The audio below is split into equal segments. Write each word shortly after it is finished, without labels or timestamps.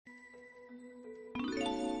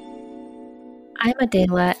I'm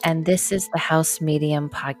Adela, and this is the House Medium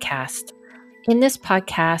podcast. In this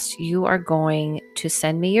podcast, you are going to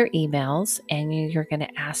send me your emails and you're going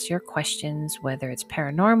to ask your questions, whether it's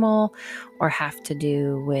paranormal or have to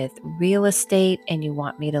do with real estate, and you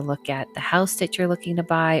want me to look at the house that you're looking to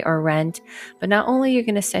buy or rent. But not only you're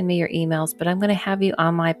going to send me your emails, but I'm going to have you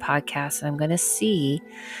on my podcast and I'm going to see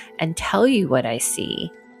and tell you what I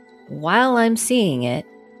see while I'm seeing it,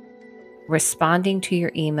 responding to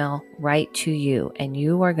your email right to you. And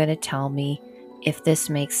you are going to tell me if this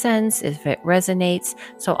makes sense, if it resonates,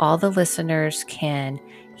 so all the listeners can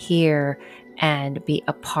hear and be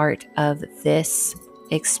a part of this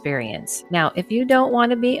experience. Now, if you don't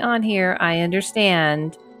want to be on here, I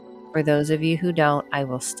understand. For those of you who don't, I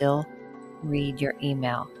will still read your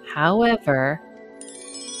email. However,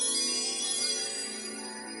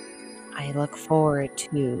 I look forward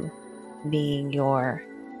to being your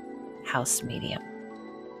house medium.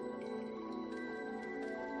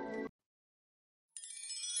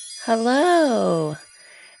 Hello,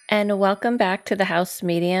 and welcome back to the House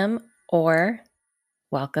Medium, or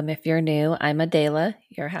welcome if you're new. I'm Adela,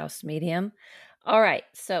 your house medium. All right,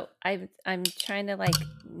 so I'm trying to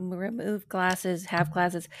remove glasses, have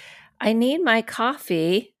glasses. I need my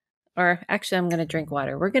coffee, or actually I'm going to drink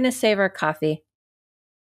water. We're going to save our coffee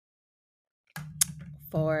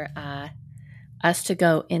for us to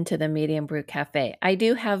go into the Medium Brew Cafe. I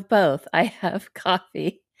do have both. I have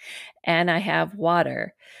coffee and I have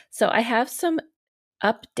water. So I have some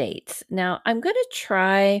updates. Now I'm going to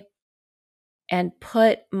try and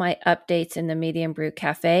put my updates in the Medium Brew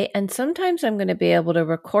Cafe. And sometimes I'm going to be able to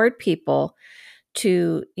record people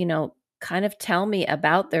to, kind of tell me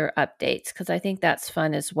about their updates, because I think that's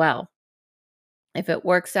fun as well. If it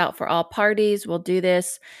works out for all parties, we'll do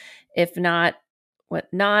this. If not, what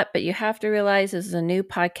not? But you have to realize this is a new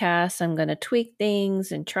podcast. I'm going to tweak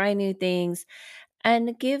things and try new things.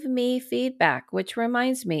 And give me feedback, which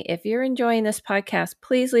reminds me, if you're enjoying this podcast,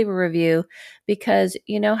 please leave a review, because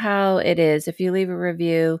you know how it is. If you leave a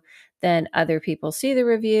review, then other people see the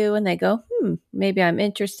review and they go, maybe I'm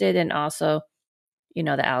interested. And also,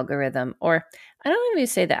 the algorithm, or I don't even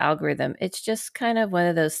say the algorithm. It's just kind of one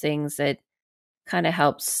of those things that kind of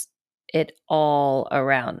helps it all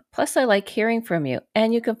around. Plus, I like hearing from you,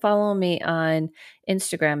 and you can follow me on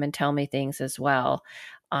Instagram and tell me things as well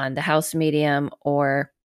on the House Medium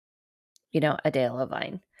or, Adela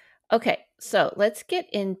Vine. Okay, so let's get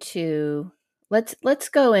into let's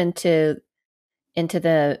go into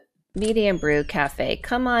the Medium Brew Cafe.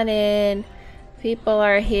 Come on in. People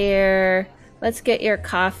are here. Let's get your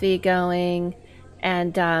coffee going.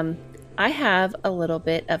 And I have a little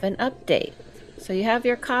bit of an update. So you have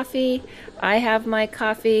your coffee. I have my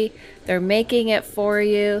coffee. They're making it for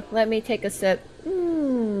you. Let me take a sip.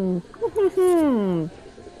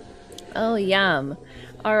 Oh, yum.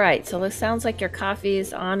 All right. So it sounds like your coffee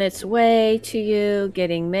is on its way to you,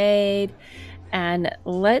 getting made. And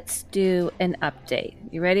let's do an update.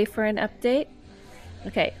 You ready for an update?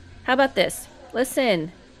 Okay. How about this?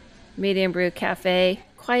 Listen, Medium Brew Cafe,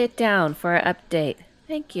 quiet down for our update.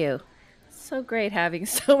 Thank you. So great having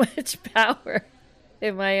so much power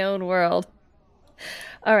in my own world.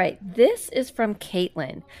 All right, this is from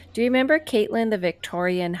Caitlin. Do you remember Caitlin, the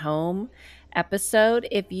Victorian home episode?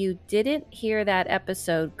 If you didn't hear that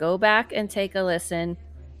episode, go back and take a listen,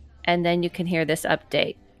 and then you can hear this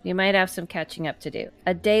update. You might have some catching up to do.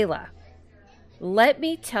 Adela, let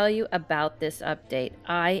me tell you about this update.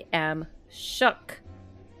 I am shook.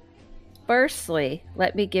 Firstly,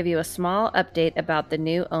 let me give you a small update about the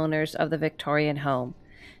new owners of the Victorian home.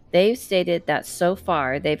 They've stated that so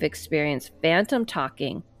far they've experienced phantom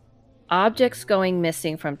talking, objects going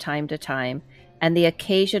missing from time to time, and the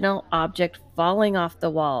occasional object falling off the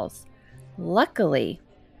walls. Luckily,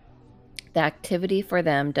 the activity for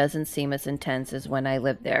them doesn't seem as intense as when I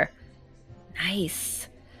lived there. Nice.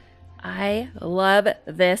 I love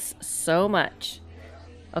this so much.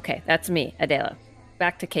 Okay, that's me, Adela.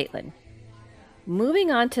 Back to Caitlin.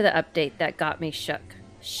 Moving on to the update that got me shook.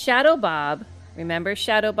 Shadow Bob, remember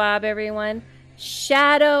Shadow Bob, everyone?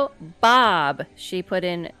 Shadow Bob, she put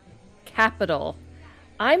in capital.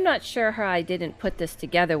 I'm not sure how I didn't put this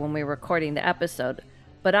together when we were recording the episode,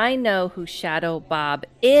 but I know who Shadow Bob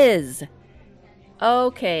is.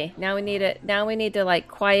 Okay, now we need to like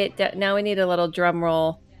quiet down. Now we need a little drum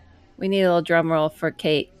roll. We need a little drum roll for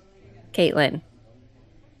Caitlin.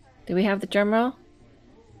 Do we have the drum roll?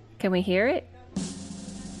 Can we hear it?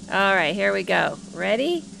 All right, here we go.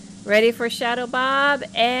 Ready? Ready for Shadow Bob?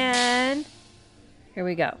 And here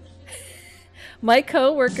we go. My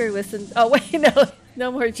coworker listened. Oh, wait,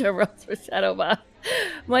 no more drum rolls for Shadow Bob.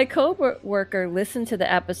 My co-worker listened to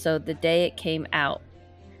the episode the day it came out.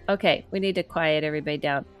 Okay, we need to quiet everybody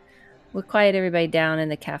down. We'll quiet everybody down in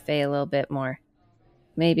the cafe a little bit more.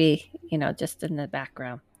 Maybe, just in the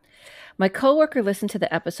background. My coworker listened to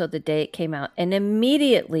the episode the day it came out and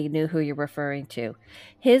immediately knew who you're referring to.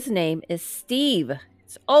 His name is Steve.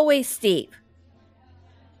 It's always Steve.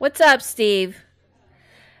 What's up, Steve?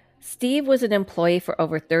 Steve was an employee for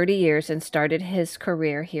over 30 years and started his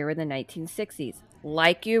career here in the 1960s,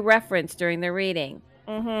 like you referenced during the reading.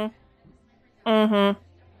 And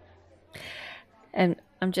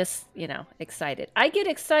I'm just, excited. I get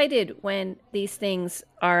excited when these things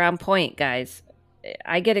are on point, guys.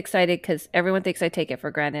 I get excited because everyone thinks I take it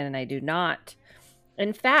for granted, and I do not.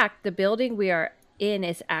 In fact, the building we are in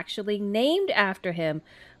is actually named after him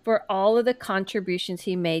for all of the contributions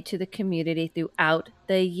he made to the community throughout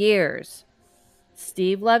the years.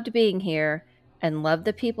 Steve loved being here and loved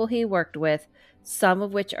the people he worked with, some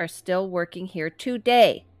of which are still working here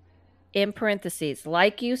today. In parentheses,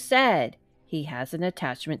 like you said, he has an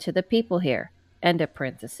attachment to the people here. End of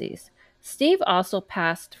parentheses. Steve also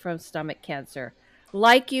passed from stomach cancer,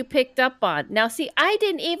 like you picked up on. Now, see, I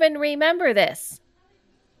didn't even remember this.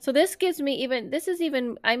 So this gives me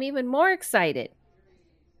I'm even more excited.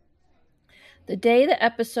 The day the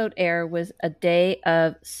episode aired was a day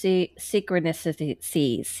of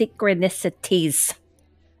synchronicities.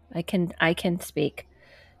 I can speak,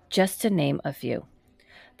 just to name a few.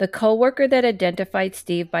 The coworker that identified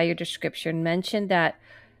Steve by your description mentioned that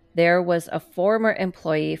there was a former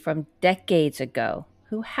employee from decades ago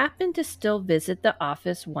who happened to still visit the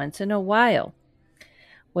office once in a while,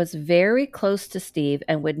 was very close to Steve,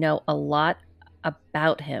 and would know a lot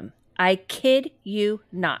about him. I kid you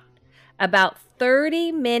not. About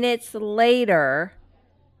 30 minutes later,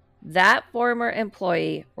 that former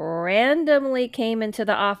employee randomly came into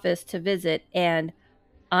the office to visit and,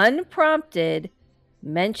 unprompted,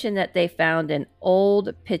 mentioned that they found an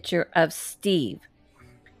old picture of Steve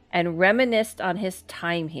and reminisced on his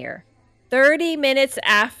time here. 30 minutes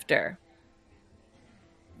after.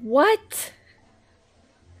 What?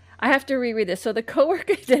 I have to reread this. So the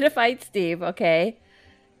coworker identified Steve, okay,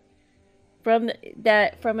 from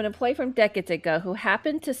an employee from decades ago who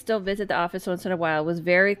happened to still visit the office once in a while, was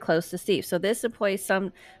very close to Steve. So this employee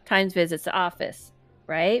sometimes visits the office,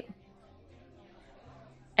 right?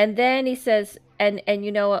 And then he says, and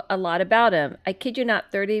you know a lot about him. I kid you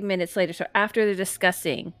not, 30 minutes later. So after they're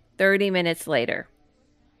discussing, 30 minutes later.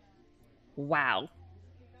 Wow.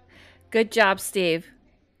 Good job, Steve.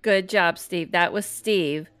 Good job, Steve. That was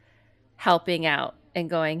Steve helping out and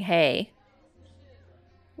going, hey,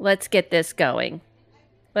 let's get this going.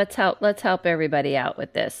 Let's help everybody out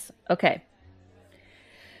with this. Okay.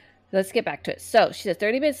 Let's get back to it. So she says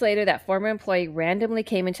 30 minutes later, that former employee randomly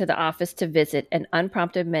came into the office to visit and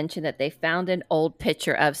unprompted mentioned that they found an old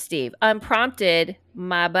picture of Steve. Unprompted,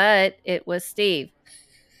 my butt, it was Steve.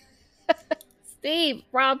 Steve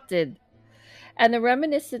prompted. And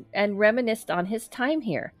reminisced on his time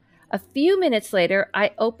here. A few minutes later,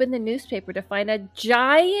 I opened the newspaper to find a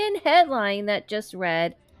giant headline that just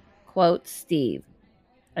read, quote, Steve.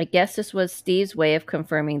 I guess this was Steve's way of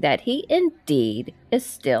confirming that he indeed is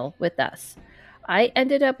still with us. I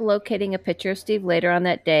ended up locating a picture of Steve later on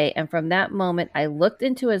that day, and from that moment I looked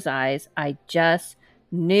into his eyes. I just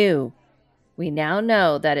knew. We now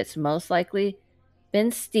know that it's most likely been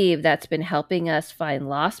Steve that's been helping us find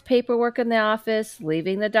lost paperwork in the office,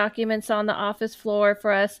 leaving the documents on the office floor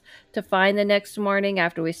for us to find the next morning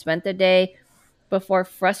after we spent the day before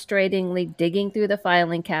frustratingly digging through the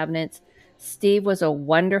filing cabinets. Steve was a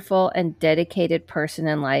wonderful and dedicated person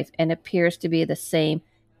in life and appears to be the same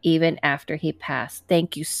even after he passed.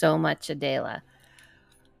 Thank you so much, Adela.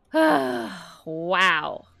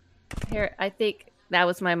 Wow. Here, I think that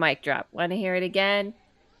was my mic drop. Want to hear it again?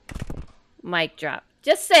 Mic drop.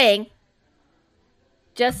 Just saying.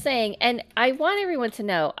 And I want everyone to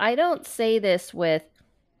know, I don't say this with,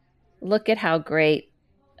 look at how great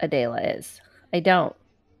Adela is. I don't.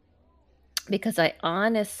 Because I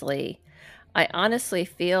honestly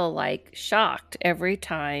feel like shocked every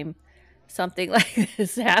time something like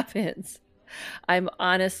this happens. I'm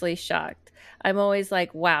honestly shocked. I'm always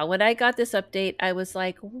like, wow. When I got this update, I was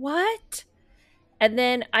like, what? And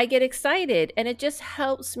then I get excited, and it just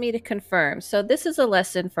helps me to confirm. So this is a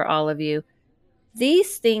lesson for all of you.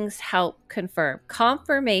 These things help confirm.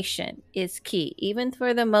 Confirmation is key, even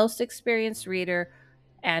for the most experienced reader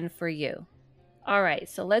and for you. All right,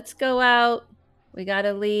 so let's go out. We got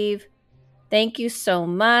to leave. Thank you so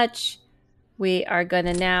much. We are going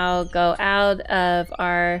to now go out of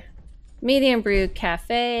our medium brew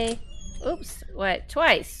cafe. Oops. What?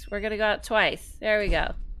 Twice. We're going to go out twice. There we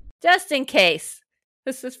go. Just in case.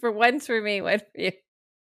 This is for once for me, one for you.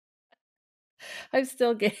 I'm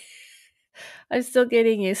still getting I'm still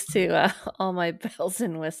getting used to all my bells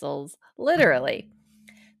and whistles. Literally.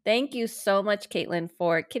 Thank you so much, Caitlin,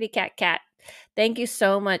 for Kitty Cat Cat. Thank you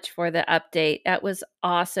so much for the update. That was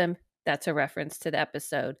awesome. That's a reference to the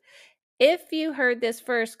episode. If you heard this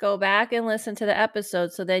first, go back and listen to the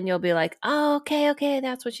episode. So then you'll be like, oh, okay,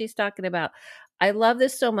 that's what she's talking about. I love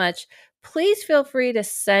this so much. Please feel free to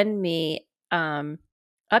send me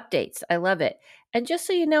updates. I love it. And just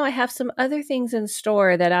so you know, I have some other things in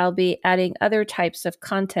store that I'll be adding other types of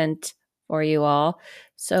content for you all.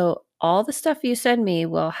 So all the stuff you send me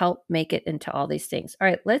will help make it into all these things. All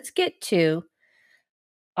right, let's get to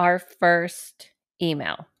our first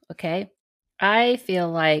email. Okay. I feel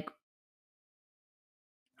like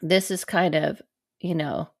this is kind of,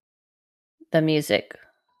 the music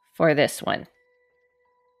for this one.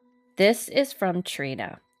 This is from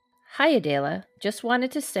Trina. Hi, Adela. Just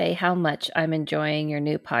wanted to say how much I'm enjoying your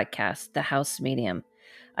new podcast, The House Medium.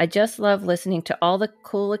 I just love listening to all the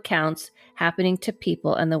cool accounts happening to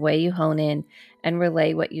people and the way you hone in and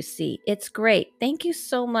relay what you see. It's great. Thank you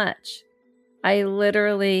so much. I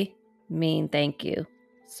literally mean thank you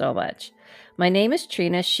so much. My name is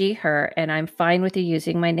Trina, she, her, and I'm fine with you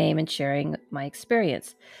using my name and sharing my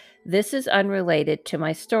experience. This is unrelated to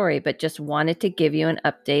my story, but just wanted to give you an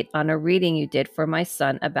update on a reading you did for my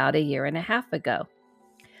son about 1.5 years ago.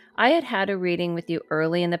 I had a reading with you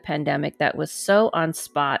early in the pandemic that was so on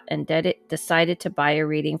spot and decided to buy a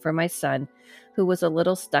reading for my son who was a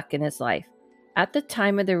little stuck in his life. At the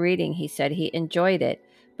time of the reading, he said he enjoyed it,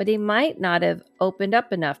 but he might not have opened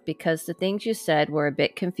up enough because the things you said were a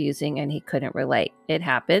bit confusing and he couldn't relate. It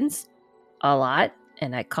happens a lot,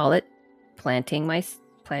 and I call it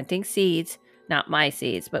planting seeds, not my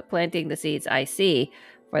seeds, but planting the seeds I see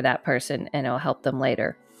for that person, and it'll help them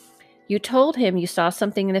later. You told him you saw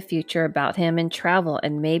something in the future about him in travel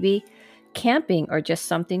and maybe camping or just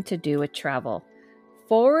something to do with travel.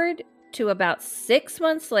 Forward to about 6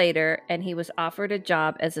 months later, and he was offered a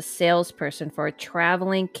job as a salesperson for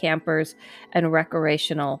traveling campers and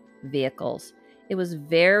recreational vehicles. It was a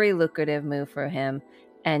very lucrative move for him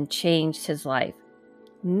and changed his life.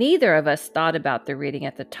 Neither of us thought about the reading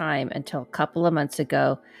at the time until a couple of months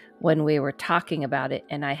ago when we were talking about it,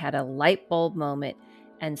 and I had a light bulb moment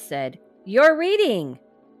and said, "You're reading!"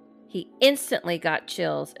 He instantly got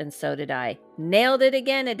chills, and so did I. Nailed it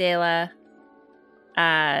again, Adela.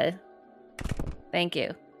 Thank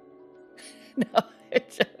you. No, I'm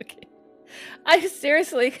joking. I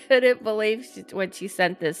seriously couldn't believe when she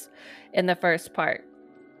sent this in the first part.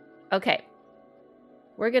 Okay,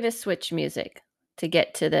 we're gonna switch music to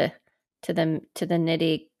get to the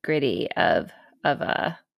nitty gritty of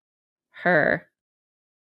her.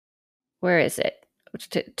 Where is it?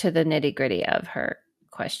 To the nitty gritty of her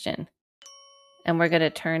question. And we're going to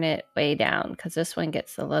turn it way down because this one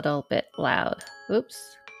gets a little bit loud.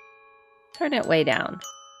 Oops. Turn it way down.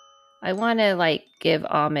 I want to give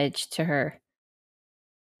homage to her.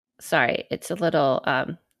 Sorry, it's a little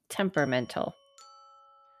temperamental.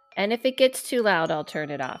 And if it gets too loud, I'll turn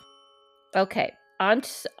it off. Okay.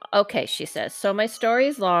 Okay, she says. So my story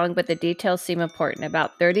is long, but the details seem important.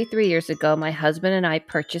 About 33 years ago, my husband and I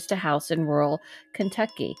purchased a house in rural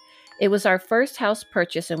Kentucky. It was our first house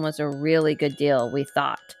purchase and was a really good deal, we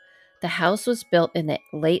thought. The house was built in the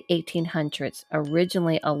late 1800s.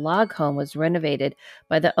 Originally, a log home was renovated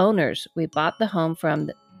by the owners. We bought the home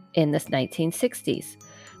in the 1960s.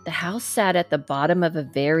 The house sat at the bottom of a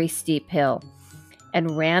very steep hill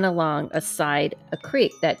and ran along a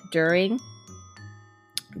creek that during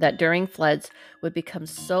floods would become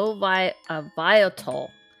so volatile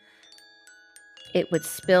it would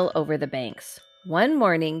spill over the banks. One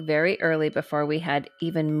morning, very early before we had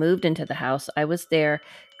even moved into the house, I was there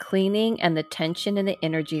cleaning, and the tension and the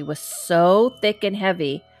energy was so thick and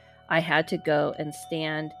heavy, I had to go and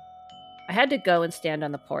stand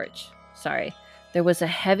on the porch. Sorry. There was a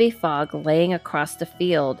heavy fog laying across the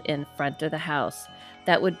field in front of the house.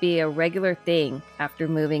 That would be a regular thing after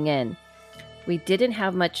moving in. We didn't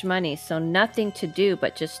have much money, so nothing to do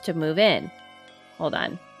but just to move in. Hold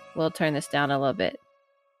on. We'll turn this down a little bit.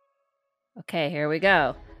 Okay, here we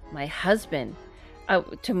go. My husband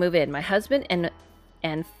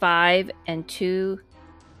and 5 and 2.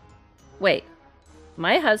 Wait.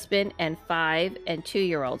 My husband and 5 and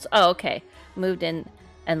 2-year-olds. Oh, okay. Moved in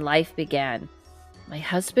and life began. My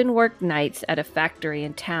husband worked nights at a factory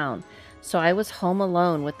in town, so I was home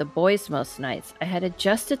alone with the boys most nights. I had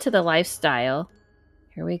adjusted to the lifestyle.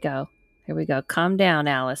 Here we go. Calm down,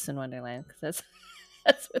 Alice in Wonderland. 'Cause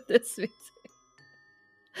That's what this means.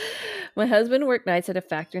 My husband worked nights at a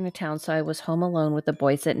factory in a town, so I was home alone with the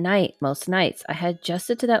boys at night, most nights. I had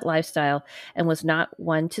adjusted to that lifestyle and was not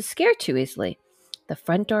one to scare too easily. The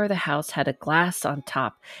front door of the house had a glass on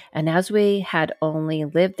top, and as we had only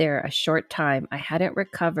lived there a short time, I hadn't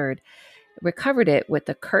recovered it with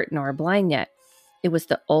a curtain or a blind yet. It was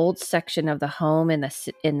the old section of the home in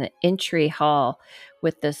the entry hall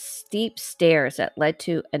with the steep stairs that led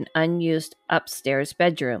to an unused upstairs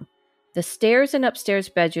bedroom. The stairs and upstairs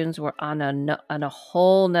bedrooms were on a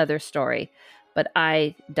whole nother story, but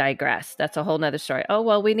I digress. That's a whole nother story. Oh,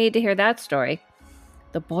 well, we need to hear that story.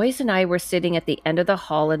 The boys and I were sitting at the end of the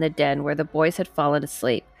hall in the den where the boys had fallen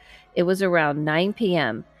asleep. It was around 9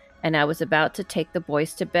 p.m., and I was about to take the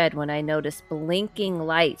boys to bed when I noticed blinking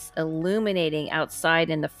lights illuminating outside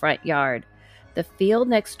in the front yard. The field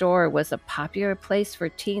next door was a popular place for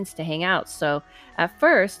teens to hang out, so at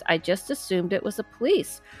first I just assumed it was the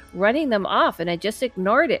police running them off, and I just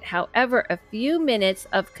ignored it. However, a few minutes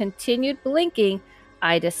of continued blinking,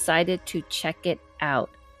 I decided to check it out.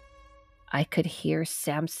 I could hear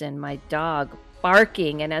Samson, my dog,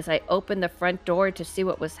 barking, and as I opened the front door to see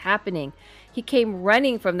what was happening, he came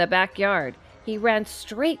running from the backyard. He ran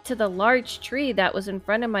straight to the large tree that was in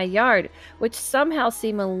front of my yard, which somehow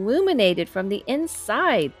seemed illuminated from the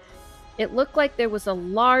inside. It looked like there was a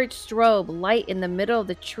large strobe light in the middle of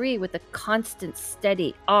the tree with a constant,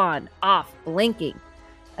 steady on, off blinking.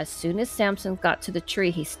 As soon as Samson got to the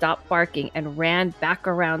tree, he stopped barking and ran back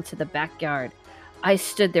around to the backyard. I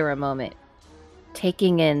stood there a moment,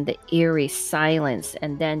 taking in the eerie silence,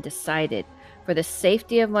 and then decided, for the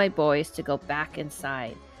safety of my boys, to go back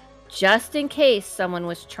inside. Just in case someone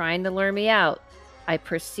was trying to lure me out, I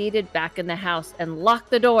proceeded back in the house and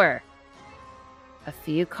locked the door. A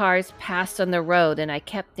few cars passed on the road, and I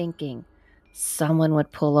kept thinking someone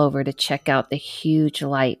would pull over to check out the huge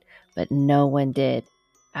light, but no one did.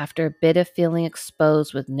 After a bit of feeling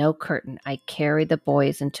exposed with no curtain, I carried the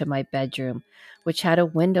boys into my bedroom, which had a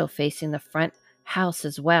window facing the front house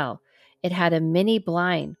as well. It had a mini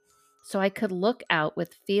blind, so I could look out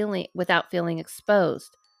without feeling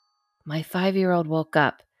exposed. My 5-year-old woke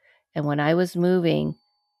up, and when I was moving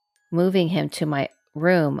him to my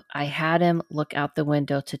room, I had him look out the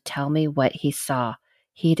window to tell me what he saw.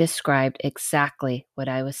 He described exactly what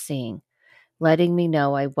I was seeing, letting me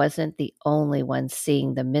know I wasn't the only one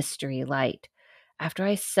seeing the mystery light. After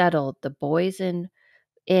I settled the boys in,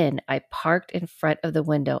 I parked in front of the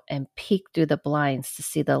window and peeked through the blinds to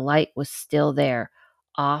see the light was still there,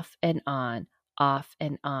 off and on, off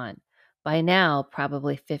and on. By now,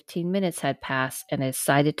 probably 15 minutes had passed, and I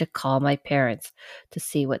decided to call my parents to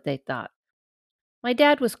see what they thought. My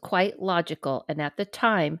dad was quite logical and at the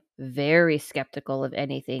time very skeptical of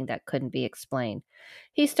anything that couldn't be explained.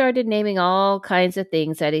 He started naming all kinds of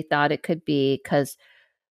things that he thought it could be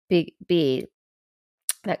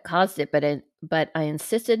that caused it, but I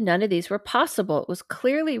insisted none of these were possible. It was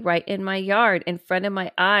clearly right in my yard, in front of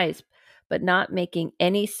my eyes, but not making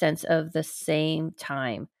any sense of the same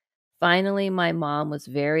time. Finally, my mom was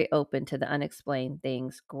very open to the unexplained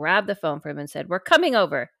things, grabbed the phone from him and said, "We're coming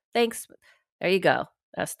over. Thanks." There you go.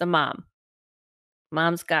 That's the mom.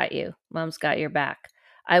 Mom's got you. Mom's got your back.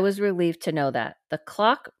 I was relieved to know that.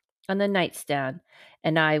 On the nightstand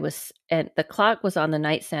the clock was on the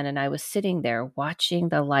nightstand, and I was sitting there watching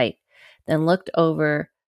the light, then watching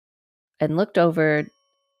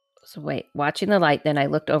the light, then I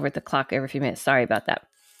looked over at the clock every few minutes. Sorry about that.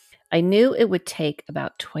 I knew it would take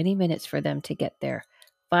about 20 minutes for them to get there.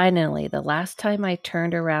 Finally, the last time I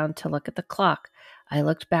turned around to look at the clock, I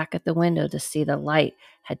looked back at the window to see the light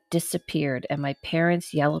had disappeared and my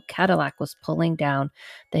parents' yellow Cadillac was pulling down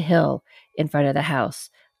the hill in front of the house.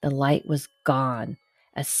 The light was gone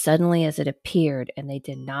as suddenly as it appeared, and they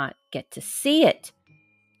did not get to see it.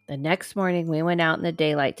 The next morning, we went out in the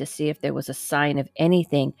daylight to see if there was a sign of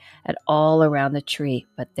anything at all around the tree,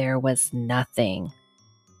 but there was nothing.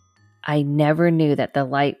 I never knew that the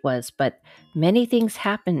light was, but many things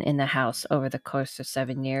happened in the house over the course of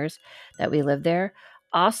 7 years that we lived there.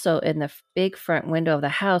 Also, in the big front window of the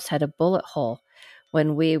house had a bullet hole.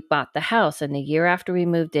 When we bought the house, and the year after we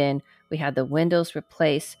moved in, we had the windows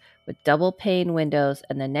replaced with double pane windows,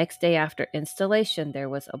 and the next day after installation, there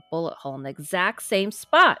was a bullet hole in the exact same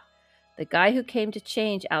spot. The guy who came to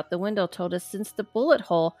change out the window told us since the bullet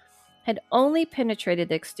hole had only penetrated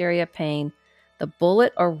the exterior pane, the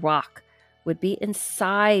bullet or rock would be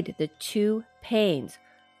inside the two panes.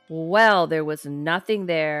 Well, there was nothing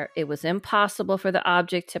there. It was impossible for the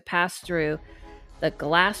object to pass through the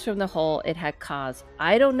glass from the hole it had caused.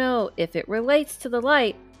 I don't know if it relates to the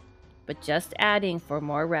light, but just adding for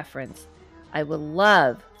more reference. I would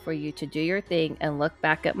love for you to do your thing and look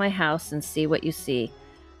back at my house and see what you see.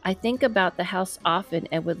 I think about the house often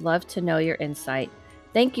and would love to know your insight.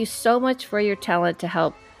 Thank you so much for your talent to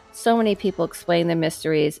help so many people explain the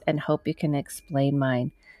mysteries, and hope you can explain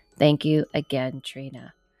mine. Thank you again,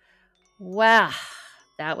 Trina. Wow,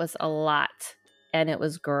 that was a lot, and it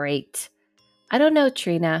was great. I don't know,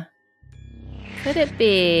 Trina. Could it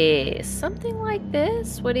be something like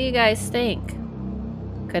this? What do you guys think?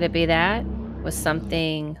 Could it be that? Was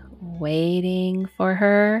something waiting for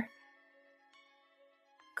her?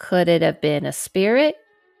 Could it have been a spirit?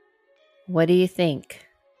 What do you think?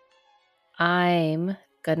 I'm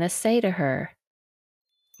gonna say to her,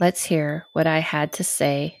 let's hear what I had to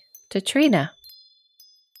say to Trina.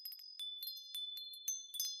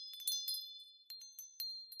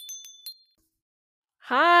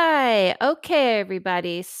 Hi. Okay,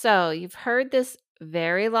 everybody. So you've heard this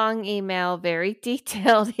very long email, very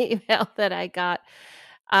detailed email that I got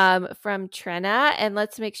from Trina. And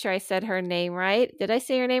let's make sure I said her name right. Did I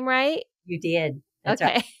say her name right? You did. That's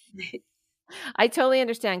right. Okay. I totally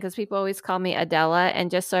understand because people always call me Adela.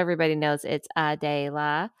 And just so everybody knows, it's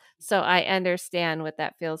Adela. So I understand what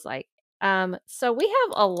that feels like. So we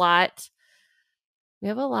have a lot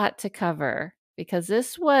to cover because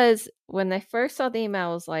this was when I first saw the email,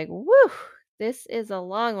 I was like, woo, this is a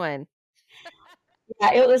long one.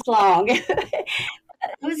 Yeah, it was long.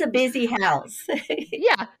 It was a busy house.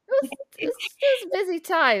 Yeah, it was a busy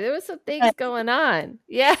time. There was some things But going on.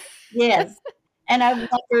 Yeah. yes, and I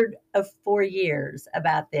wondered of 4 years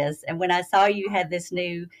about this, and when I saw you had this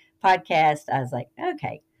new podcast, I was like,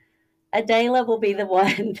 "Okay, Adela will be the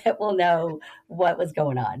one that will know what was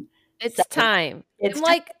going on." So, It's time. it's I'm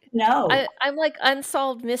time like to know. I'm like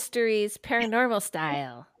unsolved mysteries paranormal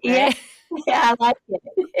style, Yeah, right? yeah, I like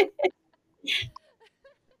it.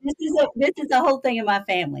 This is a whole thing in my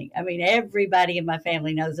family. I mean, everybody in my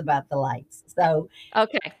family knows about the lights, so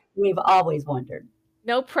Okay. we've always wondered.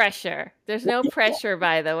 No pressure. There's no pressure,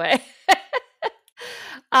 by the way.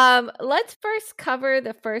 Let's first cover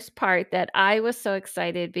the first part that I was so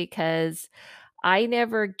excited because I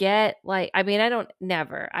never get like I mean I don't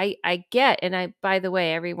never. I get and I by the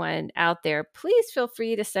way everyone out there please feel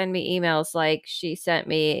free to send me emails like she sent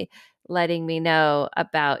me letting me know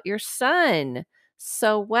about your son.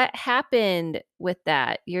 So what happened with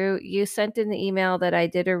that? You sent in the email that I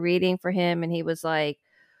did a reading for him and he was like,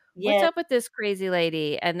 "What's Yes, up with this crazy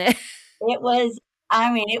lady?" And then it was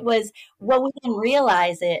I mean, it was well, we didn't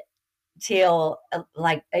realize it till,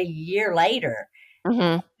 like, a year later.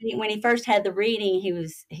 Mhm. When he first had the reading,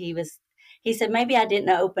 he said, "Maybe I didn't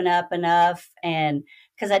open up enough," and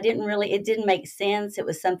because I didn't really it didn't make sense. It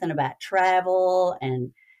was something about travel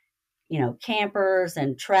and, campers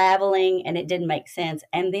and traveling, and it didn't make sense.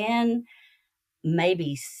 And then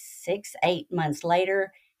maybe 6, 8 months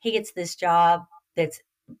later, he gets this job that's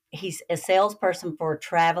he's a salesperson for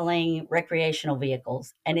traveling recreational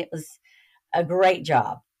vehicles, and it was a great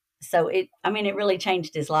job. So it really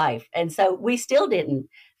changed his life. And so we still didn't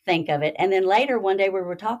think of it. And then later one day we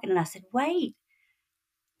were talking and I said, "Wait,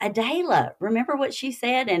 Adela, remember what she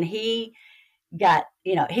said?" And he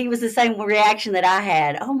was the same reaction that I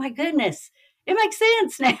had. "Oh my goodness, it makes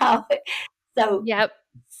sense now." So, Yep.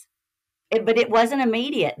 but it wasn't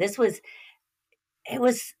immediate. It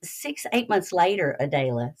was 6, 8 months later,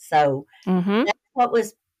 Adela. So Mhm. that's what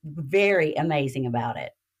was very amazing about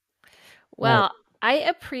it. So, Well, I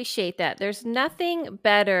appreciate that. There's nothing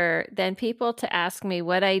better than people to ask me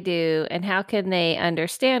what I do and how can they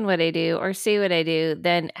understand what I do or see what I do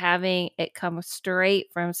than having it come straight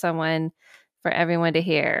from someone for everyone to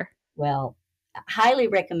hear. well, I highly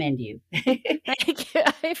recommend you. Thank you.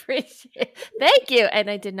 I appreciate it. Thank you. And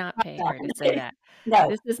I did not pay her to say that. No,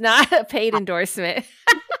 This is not a paid endorsement.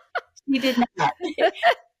 you did not.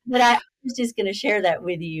 But I was just gonna share that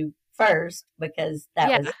with you first because that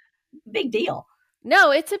Yeah. was a big deal.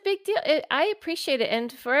 No, it's a big deal. I appreciate it.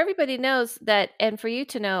 And for everybody knows that, and for you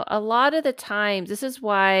to know, a lot of the times, this is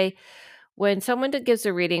why when someone gives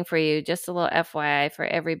a reading for you, just a little FYI for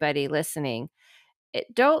everybody listening,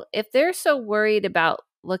 if they're so worried about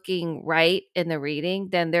looking right in the reading,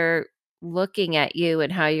 then they're looking at you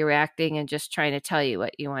and how you're acting and just trying to tell you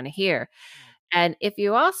what you want to hear. And if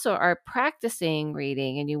you also are practicing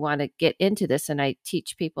reading and you want to get into this, and I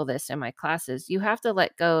teach people this in my classes, you have to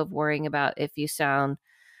let go of worrying about if you sound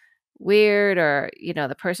weird or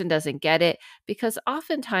the person doesn't get it, because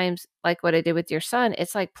oftentimes like what I did with your son,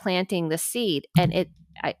 it's like planting the seed and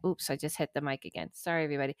I just hit the mic again, sorry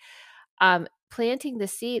everybody. Planting the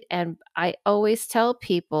seed, and I always tell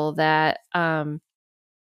people that I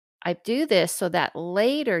do this so that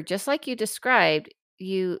later, just like you described,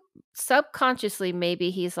 you subconsciously, maybe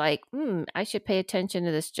he's like, I should pay attention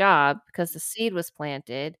to this job because the seed was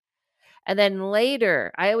planted. And then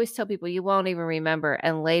later, I always tell people you won't even remember.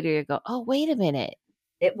 And later you go, oh, wait a minute.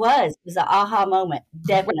 It was an aha moment,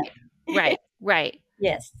 definitely. Right, right, right.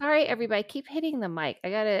 Yes, Sorry, everybody. Keep hitting the mic. I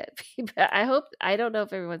gotta. I hope. I don't know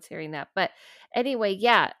if everyone's hearing that, but anyway,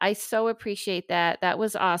 yeah. I so appreciate that. That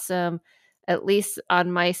was awesome. At least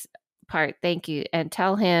on my part. Thank you, and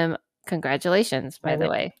tell him congratulations. I By the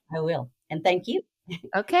will. way. I will. And thank you.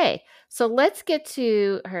 Okay, so let's get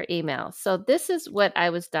to her email. So this is what I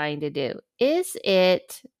was dying to do. Is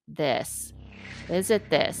it this? Is it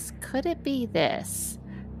this? Could it be this?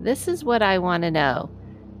 This is what I want to know.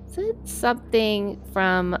 Is it something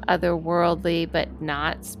from otherworldly but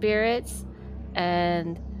not spirits?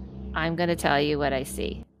 And I'm going to tell you what I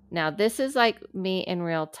see. Now, this is like me in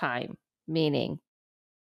real time, meaning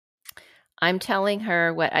I'm telling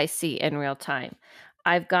her what I see in real time.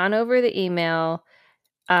 I've gone over the email.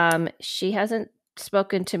 She hasn't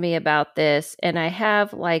spoken to me about this, and I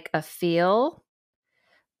have like a feel,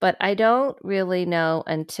 but I don't really know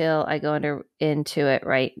until I go into it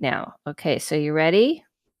right now. Okay, so you ready?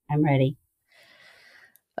 I'm ready.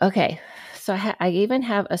 Okay, so I even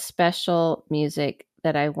have a special music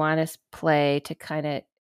that I want to play to kind of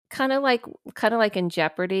like kind of like in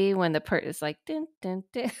Jeopardy when the part is like dun, dun,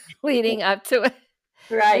 dun, leading up to it.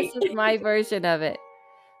 This Right. is my version of it.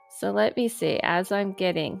 So let me see. As I'm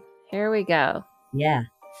getting, here we go. Yeah.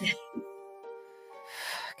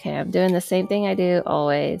 Okay, I'm doing the same thing I do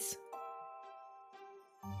always.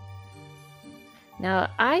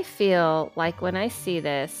 Now, I feel like when I see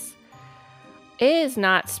this, it is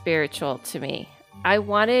not spiritual to me. I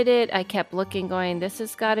wanted it. I kept looking, going, this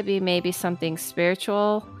has got to be maybe something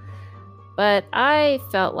spiritual. But I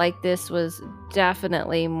felt like this was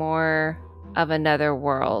definitely more of another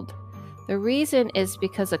world. The reason is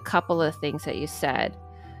because a couple of things that you said.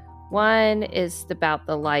 One is about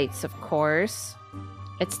the lights, of course.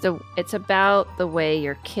 It's about the way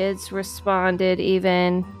your kids responded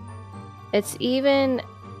even. It's even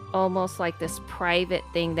almost like this private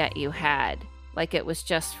thing that you had, like it was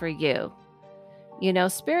just for you. You know,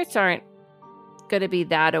 spirits aren't going to be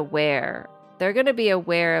that aware. They're going to be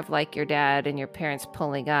aware of like your dad and your parents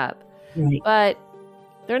pulling up, Right. but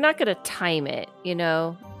they're not going to time it, you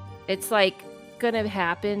know? It's like going to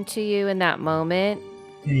happen to you in that moment.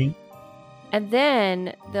 Okay. And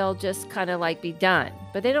then they'll just kind of like be done,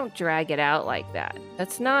 but they don't drag it out like that.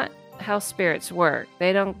 That's not how spirits work.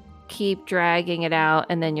 They don't keep dragging it out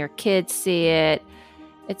and then your kids see it.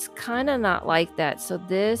 It's kind of not like that. So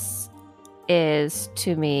this is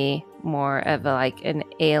to me more of a, like an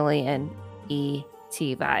alien ET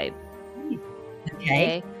vibe. Okay.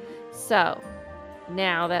 Okay. So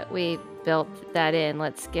now that we've built that in,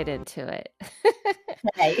 let's get into it.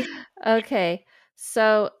 Okay. Okay.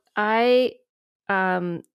 So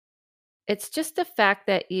um it's just the fact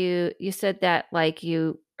that you said that like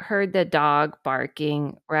you heard the dog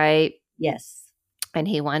barking, right? Yes. And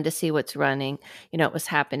he wanted to see what's running, what was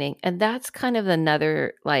happening. And that's kind of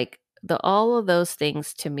another like the all of those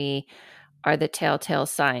things to me are the telltale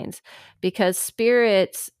signs because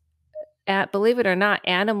spirits believe it or not,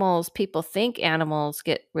 animals, people think animals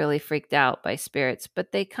get really freaked out by spirits,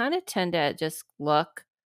 but they kind of tend to just look.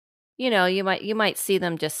 You might see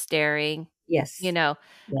them just staring, you Yes. know, at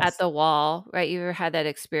Yes. the wall, right? You ever had that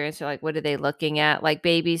experience? You're like, what are they looking at? Like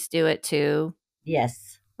babies do it too,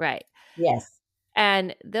 Yes. right? Yes.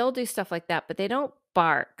 And they'll do stuff like that, but they don't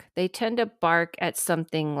bark. They tend to bark at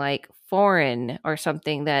something like foreign or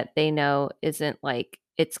something that they know isn't like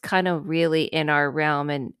it's kind of really in our realm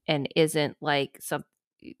and isn't like some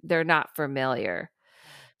they're not familiar.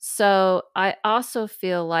 So I also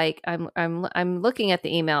feel like I'm looking at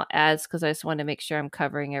the email as because I just want to make sure I'm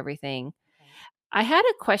covering everything. Okay. I had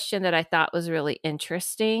a question that I thought was really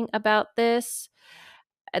interesting about this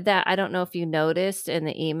that I don't know if you noticed in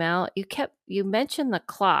the email. You mentioned the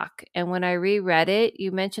clock, and when I reread it,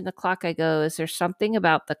 you mentioned the clock. I go, is there something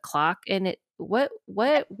about the clock in it?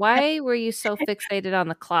 Why were you so fixated on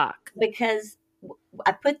the clock? Because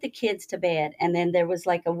I put the kids to bed, and then there was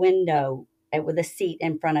like a window with a seat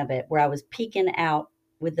in front of it where I was peeking out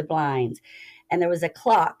with the blinds, and there was a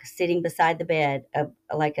clock sitting beside the bed,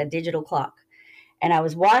 like a digital clock, and I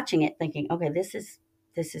was watching it, thinking, okay, this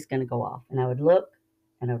is going to go off, and I would look.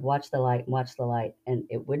 And I would watch the light, and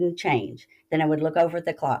it wouldn't change. Then I would look over at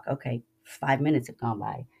the clock. Okay, 5 minutes have gone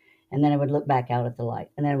by. And then I would look back out at the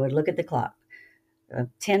light. And then I would look at the clock.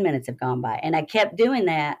 10 minutes have gone by. And I kept doing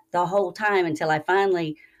that the whole time until I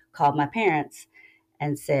finally called my parents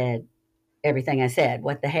and said everything I said.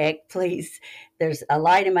 What the heck, please? There's a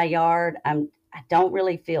light in my yard. I don't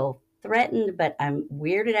really feel threatened, but I'm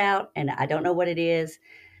weirded out and I don't know what it is.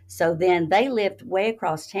 So then they lived way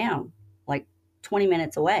across town, like 20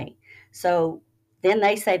 minutes away. So then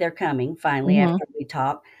they say they're coming finally Mhm. after we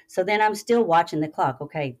talk. So then I'm still watching the clock.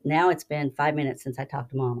 Okay, now it's been 5 minutes since I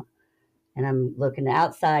talked to Mama. And I'm looking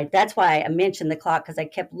outside. That's why I mentioned the clock because I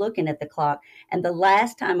kept looking at the clock. And the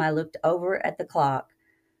last time I looked over at the clock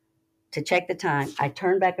to check the time, I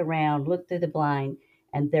turned back around, looked through the blind,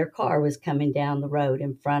 and their car was coming down the road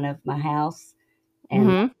in front of my house,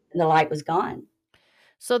 and Mhm. the light was gone.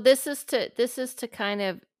 So this is to kind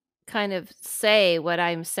of say what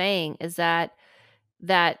I'm saying is that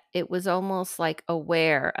it was almost like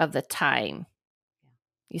aware of the time.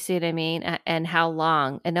 You see what I mean? And how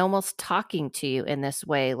long, and almost talking to you in this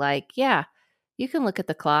way, like, yeah, you can look at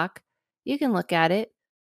the clock. You can look at it.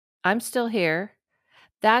 I'm still here.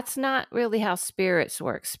 That's not really how spirits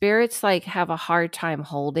work. Spirits like have a hard time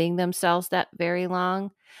holding themselves that very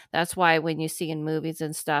long. That's why when you see in movies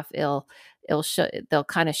and stuff, it'll show they'll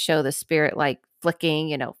kind of show the spirit like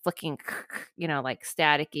flicking, flicking, like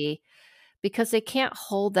staticky, because they can't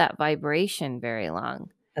hold that vibration very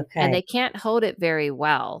long, and Okay. they can't hold it very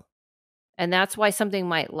well. And that's why something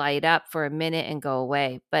might light up for a minute and go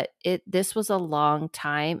away, but this was a long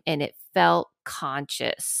time and it felt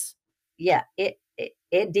conscious. Yeah,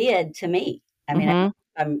 it did to me. I mean, Mhm.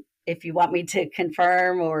 if you want me to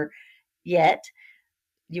confirm or yet,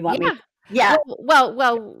 you want me Yeah. to, yeah,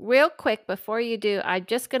 Well, real quick before you do, I'm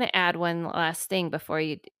just gonna add one last thing before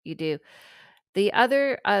you do. The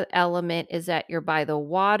other, element is that you're by the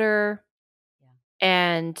water, yeah,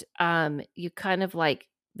 and, you kind of like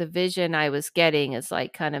the vision I was getting is,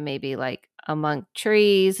 like, kinda maybe, like, among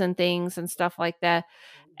trees and things and stuff like that,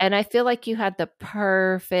 and I feel like you had the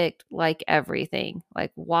perfect, like, everything.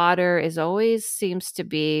 Like, water is always seems to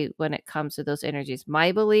be when it comes to those energies.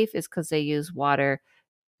 My belief is because they use water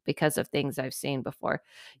because of things I've seen before,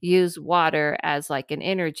 use water as like an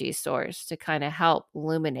energy source to kind of help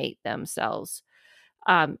illuminate themselves.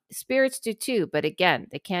 Spirits do too, but again,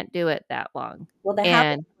 they can't do it that long. well, the house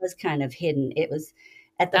And was kind of hidden. It was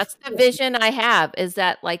at the that's the foot of vision I have, is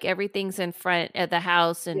that like everything's in front of the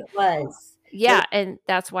house. And it was. It was yeah, and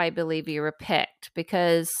that's why I believe you were picked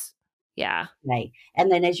because yeah. right.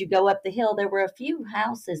 And then as you go up the hill, there were a few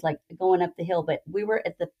houses like going up the hill, but we were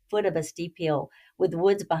at the foot of a steep hill with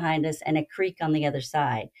woods behind us and a creek on the other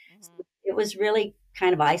side. So Mhm. it was really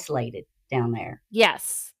kind of isolated down there.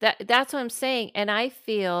 Yes, that's what I'm saying. And I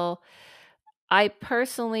feel I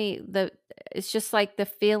personally the it's just like the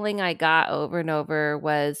feeling I got over and over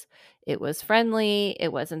was it was friendly,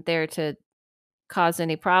 it wasn't there to cause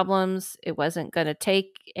any problems, it wasn't gonna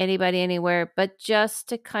take anybody anywhere, but just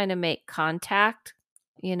to kinda make contact,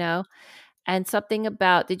 you know? And something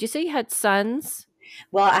about did you say you had sons?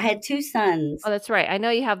 Well, I had 2 Oh, sons, that's right. I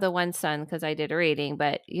know you have the one son because I did a reading,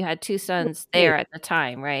 but you had 2 sons 2. there at the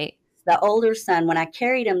time, right? The older son, when I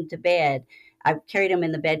carried him to bed, I carried him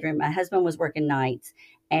in the bedroom. My husband was working nights,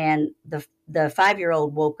 and the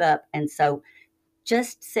 5-year-old woke up, and so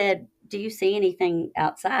just said, "Do you see anything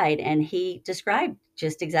outside?" And he described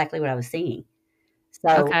just exactly what I was seeing.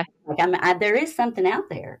 So, Okay. like, there is something out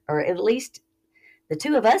there, or at least the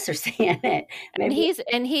 2 of us are seeing it. And Maybe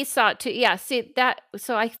he saw it too. Yeah, see that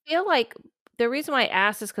so I feel like the reason why I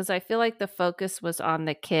asked is because I feel like the focus was on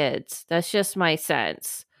the kids. That's just my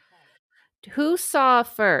sense. Who saw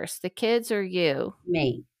first, the kids or you?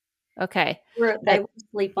 me. Okay. They were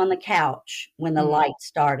asleep on the couch when the Mm, light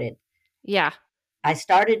started. yeah, I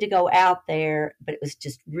started to go out there, but it was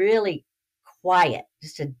just really quiet,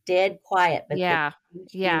 just a dead quiet, but the yeah,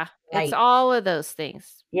 huge, huge yeah. It's light. all of those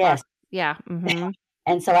things. Yes, Yeah, mhm.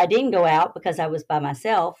 and so I didn't go out because I was by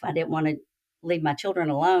myself. I didn't wanna leave my children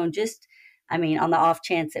alone, just I mean, on the off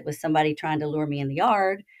chance it was somebody trying to lure me in the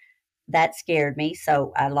yard, that scared me,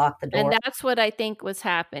 so I locked the And door. that's what I think was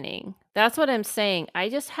happening. That's what I'm saying. I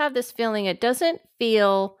just have this feeling it doesn't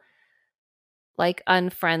feel like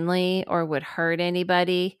unfriendly or would hurt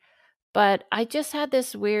anybody. But I just had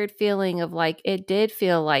this weird feeling of like it did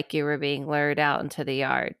feel like you were being lured out into the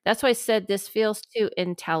yard. That's why I said this feels too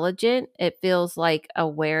intelligent. It feels like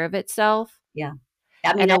aware of itself. Yeah.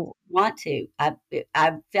 I mean, And I a didn't want to.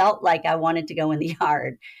 I felt like I wanted to go in the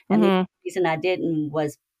yard, and the mhm, reason I didn't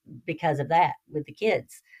was because of that with the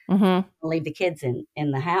kids. mhm. Leave the kids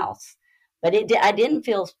in the house. But I didn't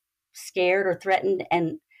feel scared or threatened,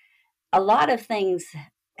 and a lot of things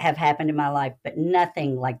have happened in my life, but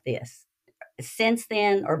nothing like this since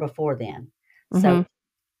then or before then. So Mhm.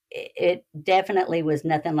 it definitely was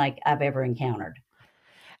nothing like I've ever encountered.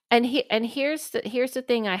 And here's the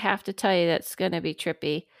thing I have to tell you that's gonna be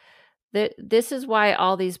trippy. This is why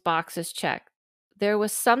all these boxes check. there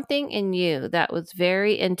was something in you that was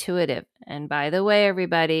very intuitive. And by the way,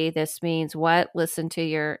 everybody, this means what? Listen to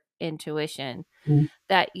your intuition. Mm,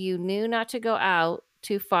 That you knew not to go out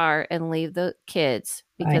too far and leave the kids,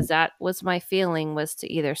 right. because that was my feeling, was to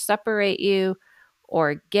either separate you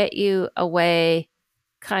or get you away,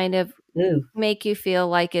 kind of Ooh, make you feel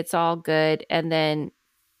like it's all good, and then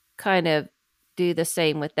kind of do the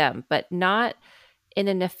same with them, but not in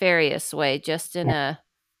a nefarious way, just in yeah, a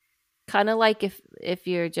kind of like if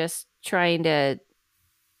you're just trying to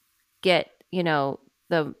get,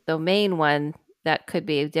 the main one, that could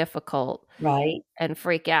be difficult right. and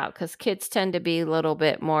freak out, because kids tend to be a little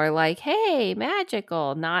bit more like, hey,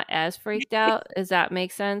 magical, not as freaked out. Does that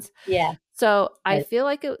make sense? Yeah, So I but feel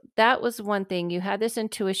like that was one thing. You had this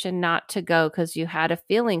intuition not to go because you had a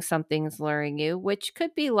feeling something's luring you, which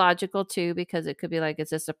could be logical too, because it could be like, is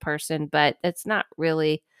this a person? But it's not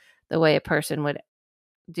really the way a person would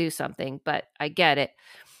do something, but I get it.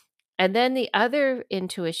 And then the other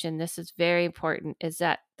intuition, this is very important, is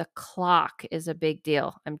that the clock is a big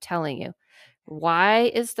deal. I'm telling you. Why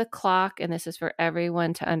is the clock, and this is for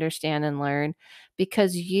everyone to understand and learn,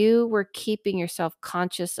 because you were keeping yourself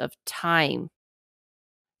conscious of time.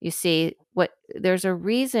 You see, what there's a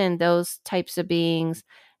reason those types of beings,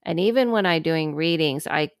 and even when I'm doing readings,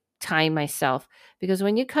 I time myself, because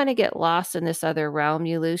when you kind of get lost in this other realm,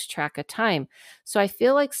 you lose track of time. So I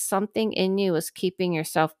feel like something in you is keeping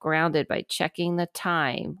yourself grounded by checking the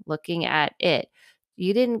time, looking at it.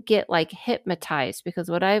 You didn't get like hypnotized, because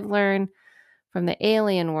what I've learned from the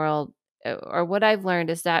alien world, or what I've learned,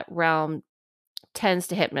 is that realm tends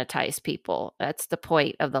to hypnotize people. That's the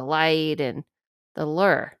point of the light and the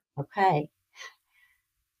lure. okay.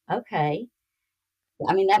 Okay.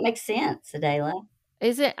 I mean, that makes sense, Adela.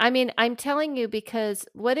 Is it? I mean, I'm telling you, because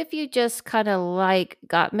what if you just kind of like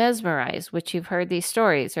got mesmerized, which you've heard these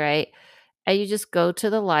stories, right? And you just go to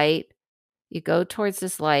the light, you go towards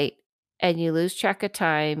this light, and you lose track of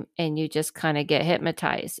time, and you just kind of get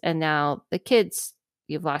hypnotized. And now the kids,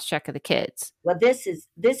 you've lost track of the kids. Well, this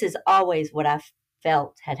is always what I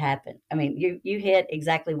felt had happened. I mean, you hit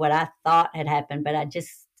exactly what I thought had happened, but I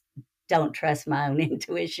just don't trust my own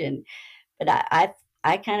intuition. But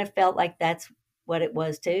I kind of felt like that's what it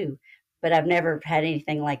was too. But I've never had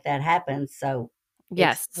anything like that happen, so it's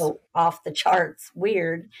Yes. so off the charts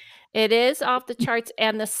weird. It is off the charts,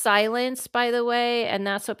 and the silence, by the way, and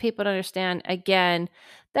that's what people don't understand. Again,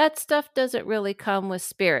 that stuff doesn't really come with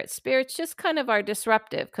spirits. Spirits just kind of are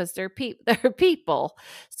disruptive, because they're people.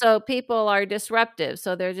 So people are disruptive.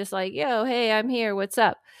 So they're just like, "Yo, hey, I'm here. What's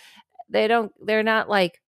up?" They're not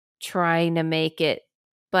like trying to make it,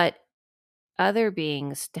 but other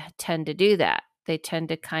beings tend to do that. They tend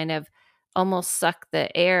to kind of almost suck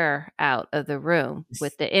the air out of the room It's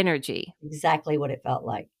with the energy. exactly what it felt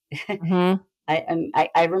like. Mhm.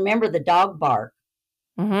 I remember the dog bark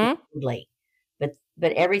Mhm. vividly,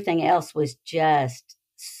 but everything else was just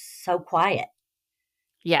so quiet.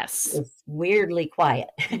 Yes. It's weirdly quiet.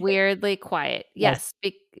 Weirdly quiet. Yes.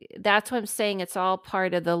 Yes, that's what I'm saying, it's all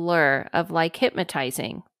part of the lure of, like,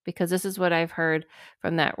 hypnotizing, because this is what I've heard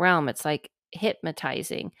from that realm, it's like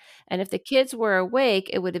hypnotizing, and if the kids were awake,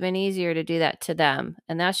 it would have been easier to do that to them,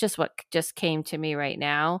 and that's just what just came to me right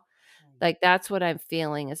now. Like, that's what I'm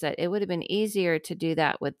feeling, is that it would have been easier to do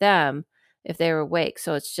that with them if they were awake,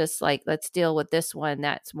 so it's just like, let's deal with this one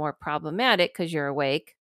that's more problematic because 'cause you're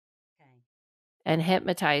awake, Okay. and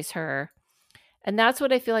hypnotize her. And that's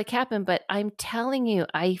what I feel like happened, but I'm telling you,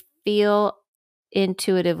 I feel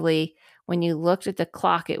intuitively, when you looked at the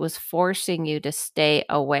clock, it was forcing you to stay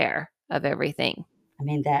aware of everything. I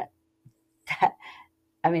mean that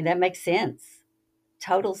I mean that makes sense.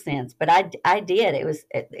 Total sense. But I did.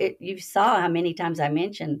 You saw how many times I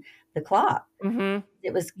mentioned the clock. Mhm.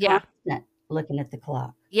 It was Yeah. constant looking at the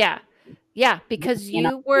clock. Yeah. Yeah, because And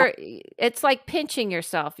you were it's like pinching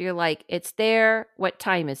yourself. You're like, "It's there. What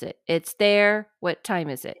time is it? It's there. What time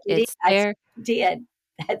is it? you did. It's I there." did.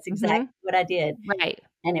 That's exactly Mhm. what I did. Right.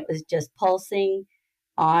 And it was just pulsing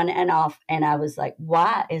on and off. And I was like,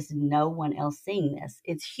 why is no one else seeing this?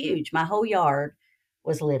 It's huge. My whole yard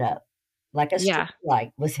was lit up, like a street Yeah.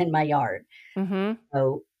 light was in my yard. Mhm.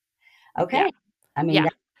 So, Yeah. okay. I mean, Yeah.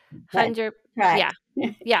 that 100. Yeah. tracks.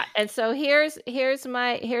 Yeah, and so here's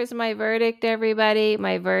my verdict, everybody.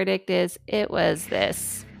 My verdict is, it was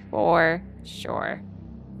this for sure.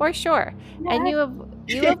 For sure. And What? you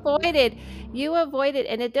avoided,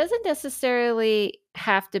 and it doesn't necessarily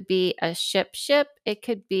have to be a ship. It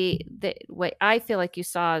could be the what I feel like you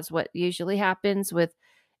saw is what usually happens with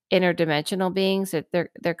interdimensional beings, that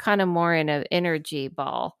they're kind of more in an energy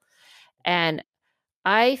ball. And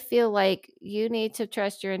I feel like you need to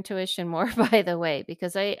trust your intuition more, by the way,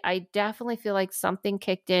 because I definitely feel like something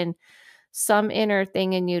kicked in, some inner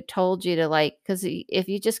thing in you told you to like, because if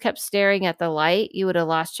you just kept staring at the light, you would have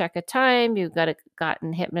lost track of time. You got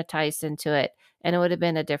gotten hypnotized into it, and it would have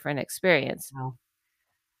been a different experience. Wow.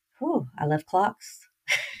 Whew, I love clocks.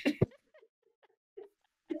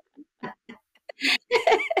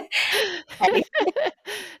 Hey,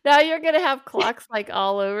 Now you're gonna have clocks like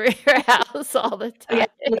all over your house all the oh yeah, time.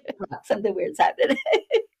 look at the clock, something weird's happening.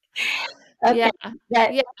 Yeah, Okay,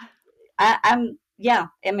 that yeah. I'm yeah,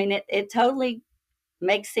 I mean, it totally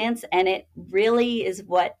makes sense, and it really is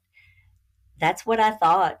that's what I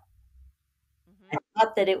thought. Mhm. I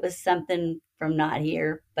thought that it was something from not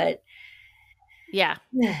here, but Yeah.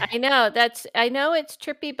 I know, I know it's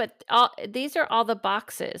trippy, but all these are all the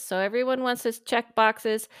boxes. So everyone wants to check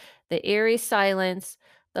boxes, the eerie silence,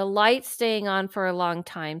 the light staying on for a long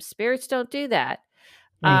time. Spirits don't do that.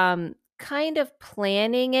 right, Kind of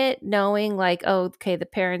planning it, knowing like, oh, okay, the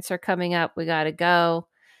parents are coming up, we got to go.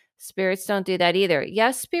 Spirits don't do that either.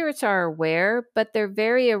 Yes, spirits are aware, but they're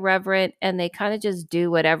very irreverent and they kind of just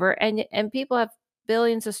do whatever. And people have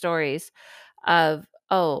billions of stories of,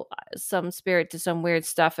 oh, some spirit did some weird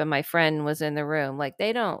stuff and my friend was in the room. Like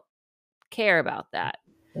they don't care about that.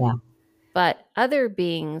 yeah, But other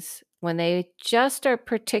beings, when they just are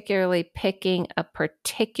particularly picking a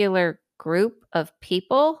particular group of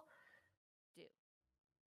people,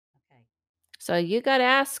 okay. so you got to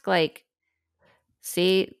ask, like,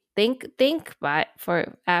 see, think, but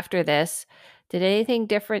for after this, did anything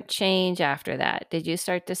different change after that? Did you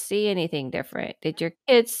start to see anything different? Did your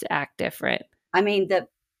kids act different? I mean,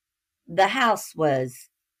 the house was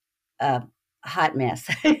a hot mess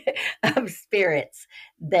of spirits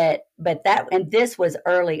but that and this was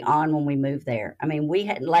early on when we moved there. I mean, we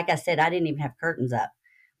had, like I said, I didn't even have curtains up.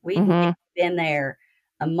 We'd maybe Mm-hmm. been there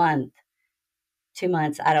a month, 2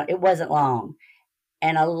 months. I don't. It wasn't long,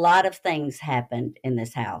 and a lot of things happened in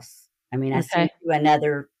this house. I mean, I sent Okay. you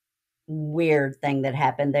another weird thing that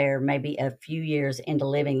happened there, maybe a few years into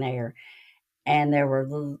living there, and there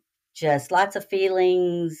were just lots of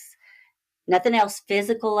feelings. Nothing else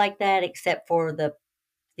physical like that, except for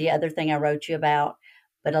the other thing I wrote you about,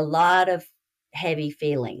 but a lot of heavy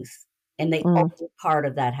feelings in the Mm, old part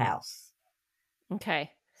of that house.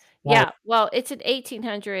 okay. Like, Yeah. Well, it's an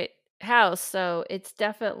 1800 house, so it's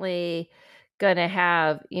definitely gonna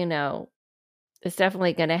have, it's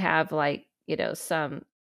definitely gonna have like, some.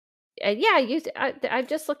 Yeah, I'm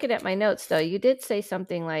just looking at my notes though. You did say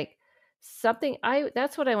something like something. I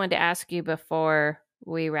That's what I wanted to ask you before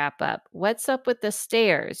we wrap up. What's up with the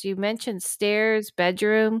stairs? You mentioned stairs,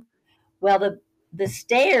 bedroom. well, the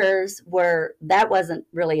stairs were that wasn't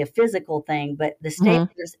really a physical thing, but the stairs Hmm.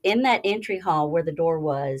 in that entry hall where the door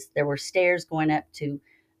was, there were stairs going up to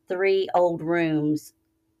three old rooms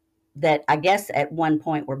that I guess at one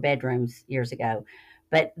point were bedrooms years ago.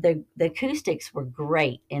 But the acoustics were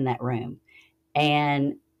great in that room.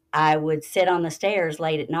 And I would sit on the stairs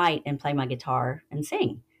late at night and play my guitar and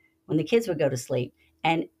sing when the kids would go to sleep.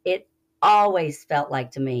 And it always felt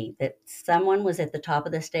like to me that someone was at the top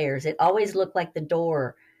of the stairs. It always looked like the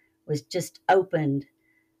door was just opened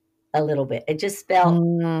a little bit. It just felt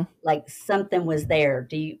Mm, like something was there.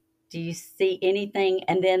 Do you see anything?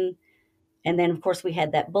 And then of course we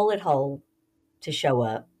had that bullet hole to show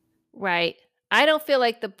up. right. I don't feel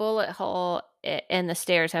like the bullet hole and the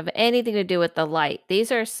stairs have anything to do with the light.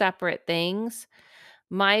 These are separate things.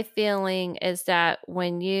 My feeling is that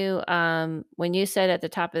when you said at the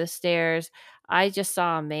top of the stairs, I just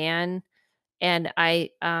saw a man. And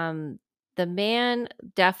the man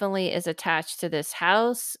definitely is attached to this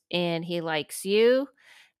house and he likes you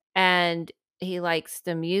and he likes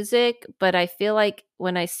the music, but I feel like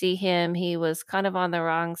when I see him, he was kind of on the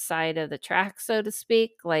wrong side of the track, so to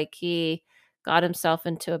speak. Like he got himself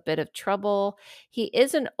into a bit of trouble. He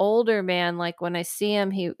is an older man. Like when I see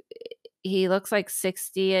him, he looks like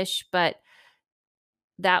 60-ish, but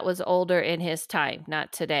that was older in his time,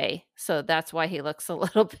 not today. So that's why he looks a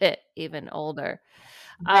little bit even older.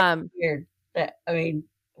 That's Um, weird. That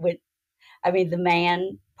with I mean the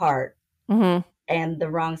man part mhm. and the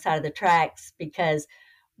wrong side of the tracks because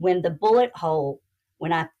when the bullet hole,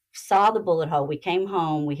 when I saw the bullet hole, we came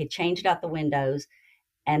home, we had changed out the windows,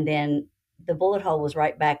 and then the bullet hole was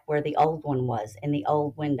right back where the old one was in the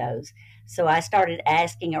old windows. So I started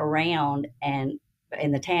asking around and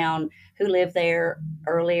in the town who lived there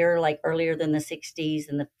earlier, like earlier than the 60s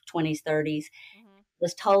and the 20s, 30s, Mhm.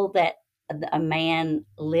 was told that a man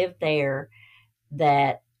lived there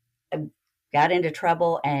that uh, got into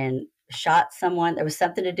trouble and shot someone. There was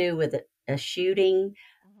something to do with a shooting.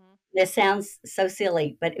 Mhm. This sounds so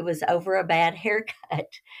silly, but it was over a bad haircut,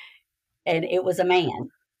 and it was a man.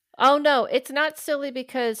 Oh, no, it's not silly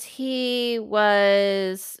because he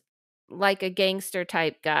was like a gangster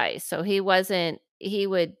type guy, so he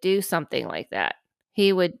would do something like that.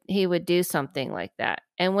 He would do something like that,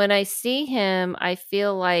 and when I see him, I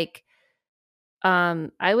feel like,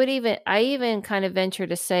 I even kind of venture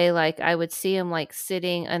to say, like, I would see him, like,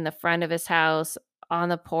 sitting in the front of his house on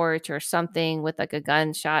the porch or something with, like, a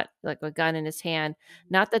gun in his hand.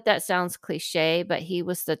 Not that that sounds cliche, but he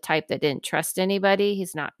was the type that didn't trust anybody.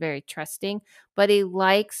 He's not very trusting, but he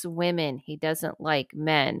likes women. He doesn't like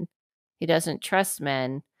men. He doesn't trust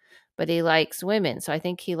men, but he likes women, so I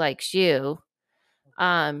think he likes you.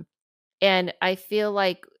 Um and I feel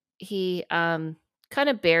like he,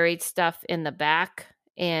 kinda buried stuff in the back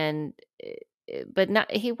and, but not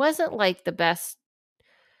he wasn't, like, the best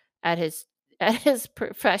at his at his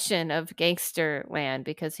profession of gangster land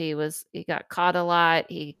because he got caught a lot,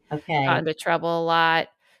 he got Okay. into trouble a lot.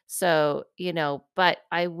 So, but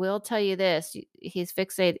I will tell you this, he was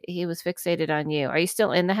fixated on you. Are you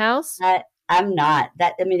still in the house? I'm not.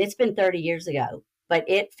 I mean, it's been 30 years ago, but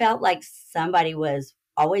it felt like somebody was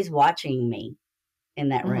always watching me in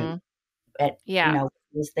that room. Mhm. At Yeah.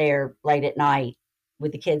 was there late at night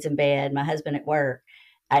with the kids in bed, my husband at work.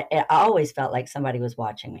 I always felt like somebody was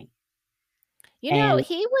watching me. And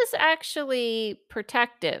He was actually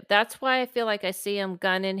protective. That's why I feel like I see him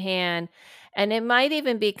gun in hand. And it might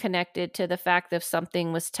even be connected to the fact if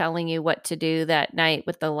something was telling you what to do that night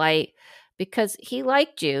with the light because he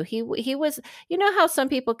liked you. He was, how some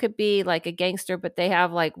people could be like a gangster but they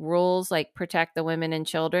have like rules like protect the women and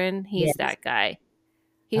children. He's yes, that guy.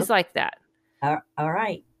 He's okay, like that. all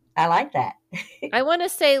right. I like that. I want to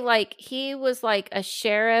say like he was like a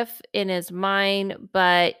sheriff in his mind,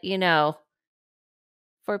 but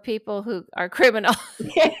for people who are criminals.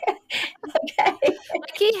 Okay.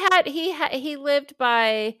 Like he lived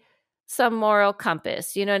by some moral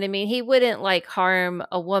compass, you know what I mean? He wouldn't like harm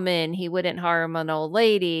a woman, he wouldn't harm an old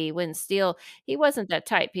lady, he wouldn't steal. He wasn't that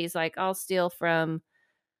type. He's like, I'll steal from,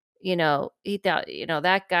 he thought,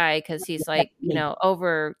 that guy because he's That's like, me.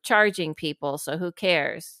 overcharging people, so who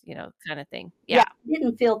cares, kind of thing. Yeah, Yeah. I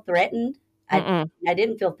didn't feel threatened. I Mm-mm. I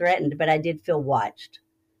didn't feel threatened, but I did feel watched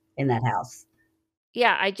in that house.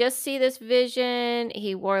 Yeah, I just see this vision.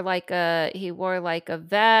 He wore like a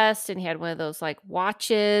vest and he had one of those like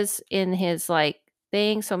watches in his like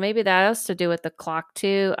thing. So maybe that has to do with the clock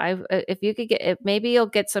too. If you could maybe you'll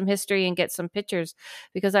get some history and get some pictures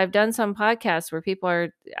because I've done some podcasts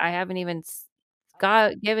where I haven't even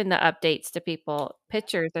got given the updates to people,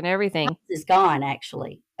 pictures and everything. House is gone,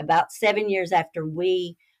 actually. About 7 years after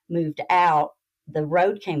we moved out, the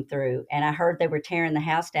road came through, and I heard they were tearing the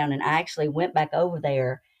house down, and I actually went back over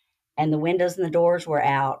there, and the windows and the doors were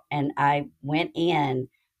out, and I went in,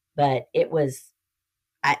 but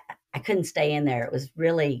I I couldn't stay in there. It was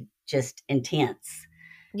really just intense.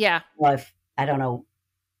 Yeah. Well, if I don't know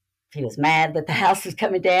if he was mad that the house was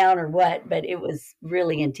coming down or what, but it was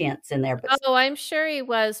really intense in there, but Oh, I'm sure he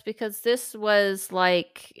was because this was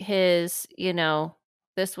like this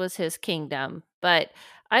was his kingdom. But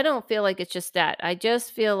I don't feel like it's just that. I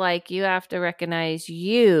just feel like you have to recognize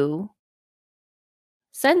you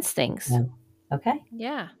sense things. no. Okay.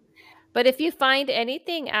 Yeah. But if you find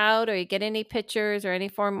anything out or you get any pictures or any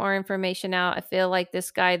form more information out, I feel like this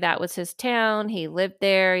guy, that was his town. He lived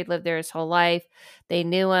there. He lived there his whole life. They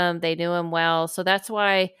knew him. They knew him well. So that's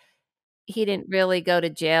why he didn't really go to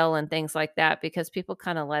jail and things like that because people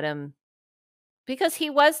kind of let him. Because he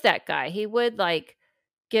was that guy. He would, like,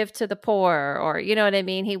 give to the poor or you know what I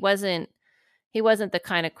mean? He wasn't the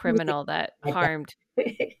kind of He was criminal that like that. harmed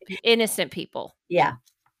innocent people. Yeah.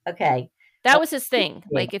 Okay. That Oh, was his thing.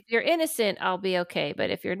 yeah. Like, if you're innocent, I'll be okay, but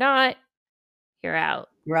if you're not, you're out.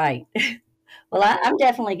 Right. Well, I'm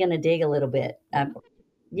definitely gonna dig a little bit.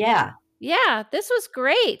 Yeah. Yeah, this was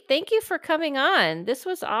great. Thank you for coming on. This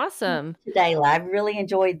was awesome. Today, I've really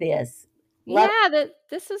enjoyed this. Love Yeah,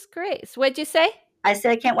 this is great. So what'd you say? I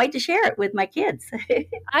said I can't wait to share it with my kids.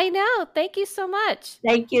 I know. Thank you so much.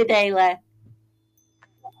 Thank you, Adela.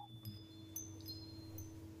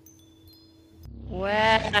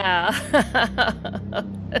 Wow.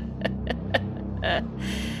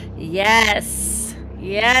 Yes.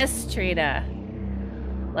 Yes, Trina.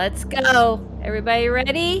 Let's go. Everybody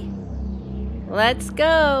ready? Let's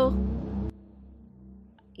go.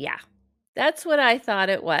 Yeah, that's what I thought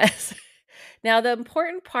it was. Now, the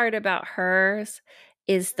important part about hers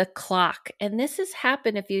is the clock. And this has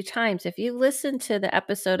happened a few times. If you listen to the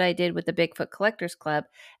episode I did with the Bigfoot Collectors Club,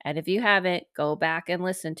 and if you haven't, go back and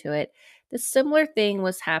listen to it. The similar thing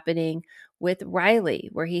was happening with Riley,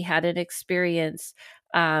 where he had an experience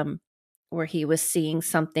where he was seeing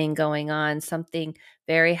something going on, something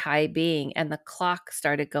very high being, and the clock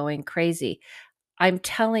started going crazy. I'm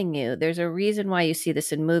telling you, there's a reason why you see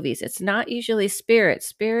this in movies. It's not usually spirits.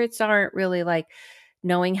 Spirits aren't really like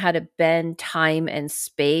knowing how to bend time and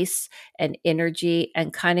space and energy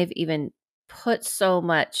and kind of even put so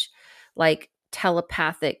much like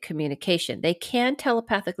telepathic communication. They can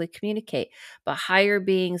telepathically communicate, but higher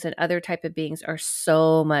beings and other type of beings are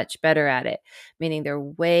so much better at it, meaning they're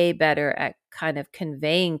way better at kind of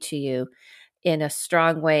conveying to you in a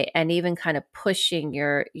strong way and even kind of pushing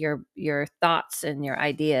your thoughts and your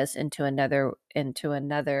ideas into another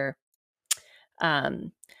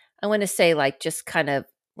um I want to say like just kind of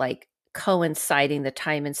like coinciding the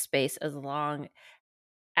time and space along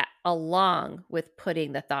with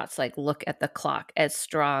putting the thoughts like look at the clock as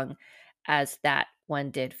strong as that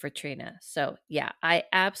one did for Trina. So, yeah, I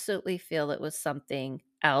absolutely feel it was something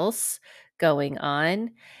else going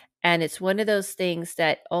on. And it's one of those things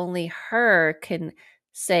that only her can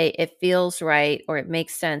say it feels right or it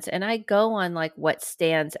makes sense. And I go on like what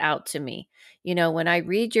stands out to me. When I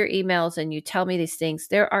read your emails and you tell me these things,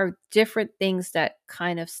 there are different things that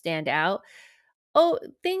kind of stand out. Oh,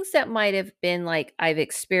 things that might have been like I've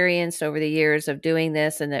experienced over the years of doing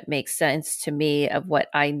this and that makes sense to me of what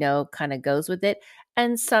I know kind of goes with it.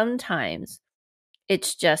 And sometimes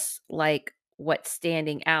it's just like what's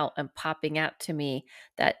standing out and popping out to me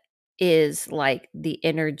that is like the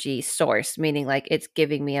energy source, meaning like it's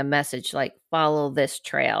giving me a message like follow this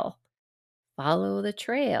trail, follow the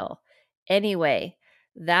trail. Anyway,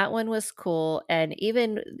 that one was cool. And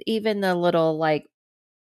even the little like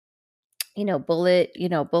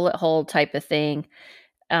bullet hole type of thing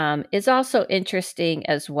is also interesting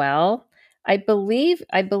as well. I believe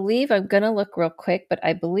I'm gonna look real quick, but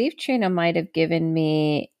I believe Trina might have given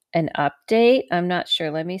me an update. I'm not sure.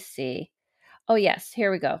 Let me see. Oh yes,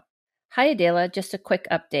 here we go. Hi Adela, just a quick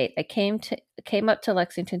update. I came up to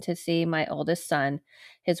Lexington to see my oldest son,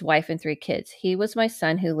 his wife and 3 kids. He was my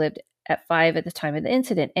son who lived at 5 at the time of the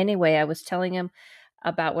incident. Anyway, I was telling him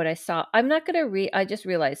about what I saw. I'm not going to read I just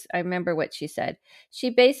realized I remember what she said. She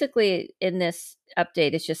basically in this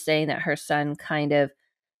update is just saying that her son kind of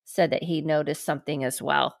said that he noticed something as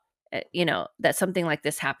well. That something like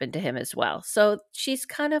this happened to him as well. So she's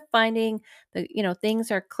kind of finding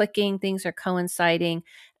things are clicking, things are coinciding,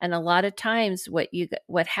 and a lot of times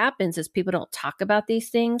what happens is people don't talk about these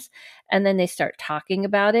things, and then they start talking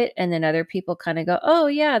about it, and then other people kind of go, oh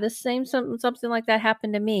yeah, the same something like that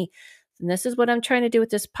happened to me. And this is what I'm trying to do with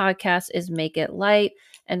this podcast is make it light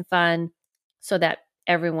and fun so that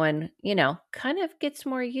everyone kind of gets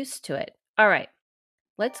more used to it. All right,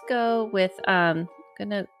 let's go with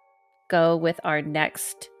gonna go with our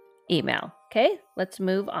next email. Okay, let's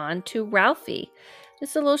move on to Ralphie. This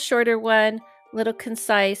is a little shorter one, a little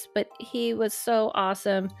concise, but he was so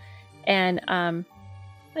awesome. And I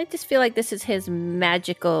just feel like this is his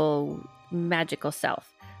magical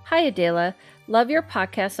self. Hi, Adela. Love your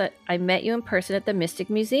podcast. I met you in person at the Mystic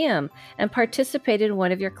Museum and participated in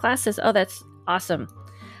one of your classes. Oh, that's awesome.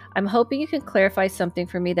 I'm hoping you can clarify something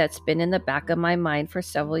for me that's been in the back of my mind for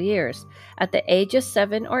several years. At the age of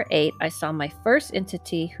 7 or 8, I saw my first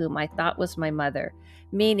entity whom I thought was my mother,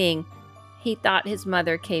 meaning he thought his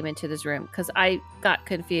mother came into this room because I got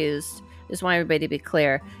confused. Just want everybody to be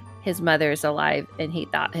clear. His mother is alive and he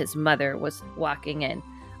thought his mother was walking in.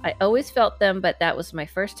 I always felt them, but that was my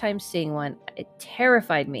first time seeing one. It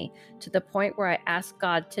terrified me to the point where I asked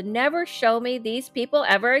God to never show me these people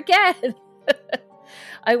ever again.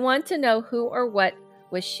 I want to know who or what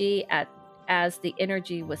was she as the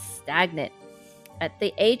energy was stagnant. At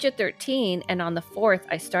the age of 13 and on the 4th,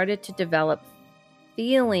 I started to develop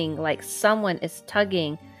feeling like someone is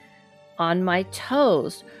tugging on my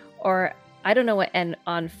toes, or I don't know what, and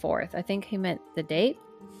on 4th, I think he meant the date,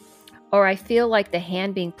 or I feel like the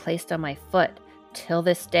hand being placed on my foot. Till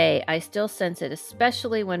this day, I still sense it,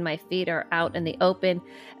 especially when my feet are out in the open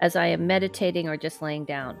as I am meditating or just laying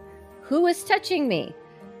down. Who is touching me?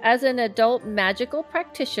 As an adult magical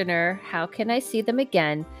practitioner, how can I see them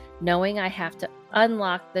again, knowing I have to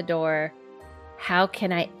unlock the door? How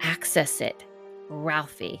can I access it?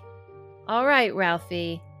 Ralphie. All right,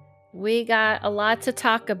 Ralphie. We got a lot to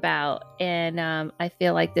talk about, and I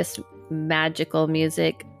feel like this magical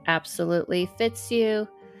music absolutely fits you.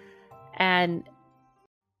 And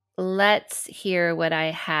let's hear what I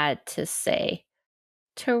had to say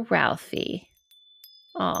to Ralphie.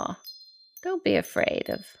 Aw, don't be afraid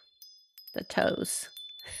of the toes.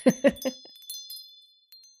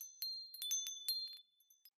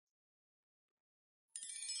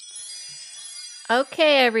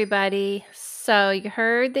 Okay, everybody. So you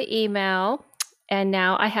heard the email, and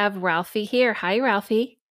now I have Ralphie here. Hi,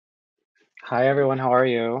 Ralphie. Hi everyone, how are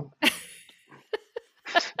you?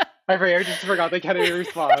 I just forgot they can't even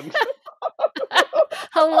respond.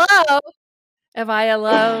 Hello. Am I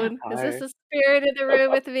alone? Is this Hi. the spirit in the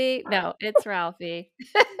room with me? No, it's Ralphie.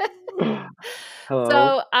 Hello.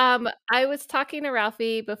 So, I was talking to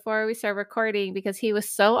Ralphie before we started recording because he was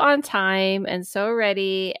so on time and so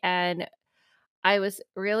ready, and I was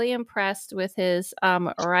really impressed with his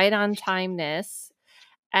right on timeness.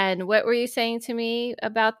 And what were you saying to me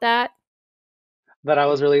about that? That I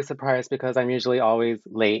was really surprised because I'm usually always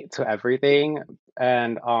late to everything,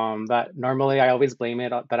 and that normally I always blame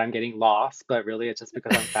it that I'm getting lost, but really it's just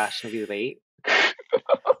because I'm fashionably late.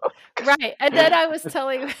 Right. And then I was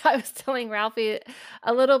telling I was telling Ralphie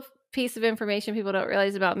a little piece of information people don't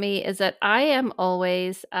realize about me is that I am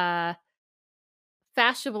always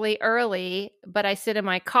fashionably early, but I sit in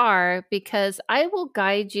my car because I will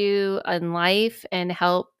guide you in life and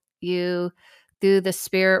help you through the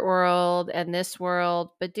spirit world and this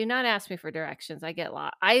world, but do not ask me for directions. I get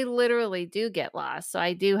lost. I literally do get lost. So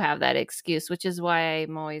I do have that excuse, which is why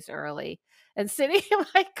I'm always early and sitting in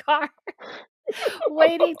my car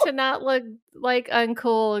waiting to not look like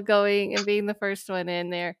uncool going and being the first one in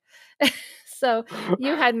there. So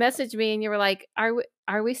you had messaged me and you were like,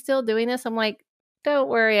 are we still doing this? I'm like, don't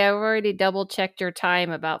worry, I've already double checked your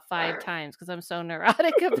time about 5 times because I'm so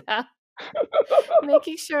neurotic about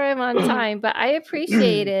making sure I'm on time. But I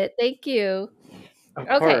appreciate it. Thank you. Of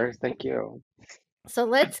Okay, course, thank you. so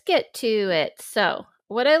let's get to it. So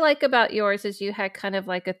what I like about yours is you had kind of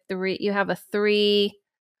like you have a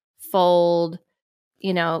fold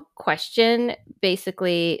question,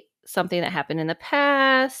 basically something that happened in the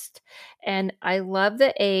past. And I love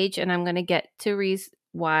the age, and I'm going to get to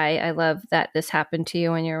why I love that this happened to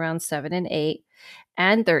you when you're around 7 and 8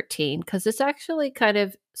 and 13, because it's actually kind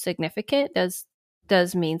of significant.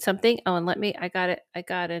 Does mean something. Oh, and I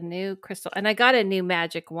got a new crystal, and I got a new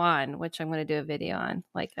magic wand, which I'm going to do a video on.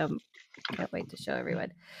 Like, can't wait to show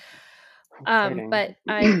everyone. Exciting. But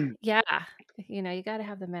yeah, you got to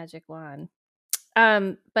have the magic wand.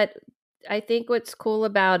 But I think what's cool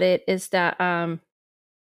about it is that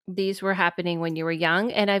these were happening when you were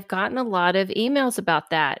young, and I've gotten a lot of emails about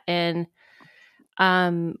that. And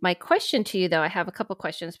my question to you, though, I have a couple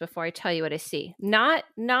questions before I tell you what I see. Not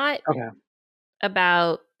Okay.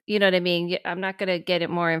 about, you know what I mean. I'm not going to get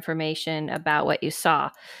more information about what you saw.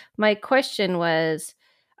 My question was,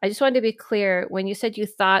 I just wanted to be clear. When you said you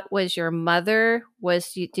thought was your mother,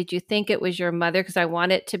 did you think it was your mother? Because I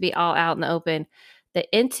want it to be all out in the open.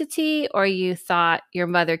 The entity, or you thought your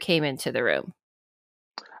mother came into the room?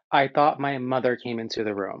 I thought my mother came into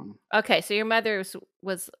the room. Okay, so your mother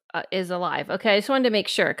is alive. Okay, I just wanted to make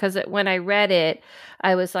sure because when I read it,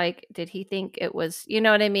 I was like, did he think it was, you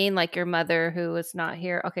know what I mean, like your mother who was not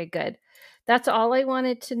here? Okay, good. That's all I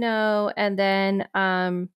wanted to know, and then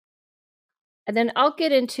I'll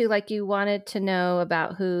get into like you wanted to know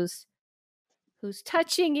about who's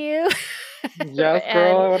touching you, Yes, girl,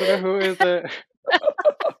 and I want to know who is it.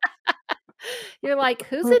 you're like,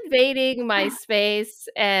 who's invading my space,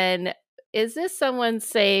 and is this someone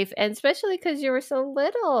safe? And especially because you were so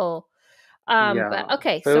little. But Yeah,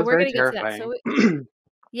 okay, so it so was we're very gonna get to that. terrifying. So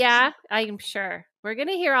yeah, I'm sure we're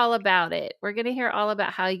gonna hear all about it. We're gonna hear all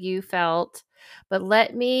about how you felt. But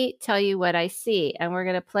let me tell you what I see, and we're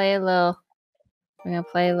gonna play a little. We're gonna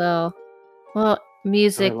play a little I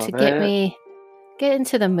music to love it. get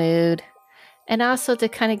into the mood, and also to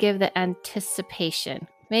kind of give the anticipation.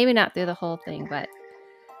 Maybe not through the whole thing, but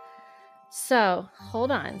so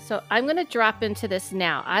hold on. So I'm going to drop into this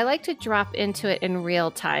now. I like to drop into it in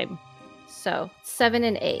real time. So 7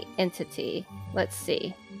 and 8 entity. Let's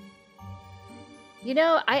see.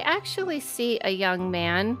 I actually see a young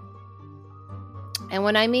man. And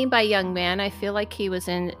when I mean by young man, I feel like he was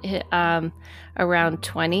in around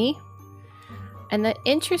 20. And the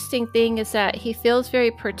interesting thing is that he feels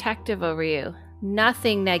very protective over you.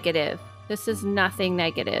 Nothing negative. This is nothing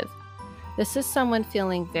negative. This is someone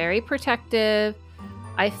feeling very protective.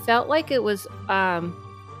 I felt like it was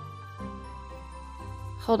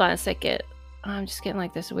hold on a second. I'm just getting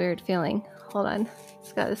like this weird feeling. Hold on.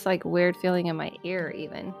 It's got this like weird feeling in my ear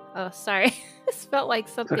even. Oh, sorry. This felt like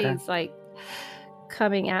It's okay. something's like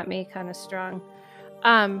coming at me kind of strong.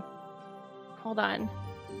 Hold on.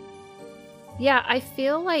 Yeah, I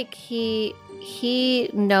feel like he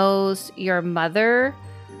knows your mother.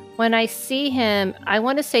 When I see him, I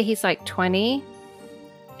want to say he's like 20,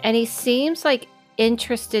 and he seems like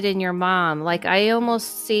interested in your mom. Like I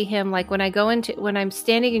almost see him like when I'm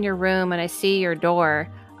standing in your room and I see your door,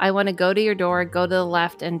 I want to go to your door, go to the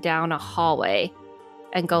left and down a hallway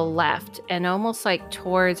and go left and almost like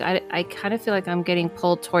towards, I kind of feel like I'm getting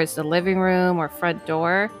pulled towards the living room or front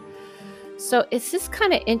door. So it's just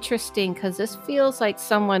kind of interesting because this feels like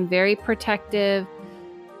someone very protective,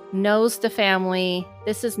 knows the family.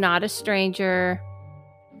 This is not a stranger,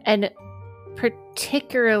 and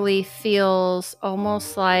particularly feels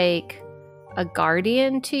almost like a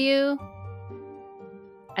guardian to you.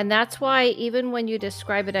 And that's why even when you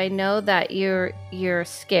describe it, I know that you're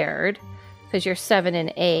scared because you're 7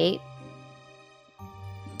 and 8.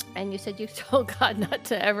 And you said you told God not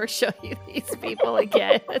to ever show you these people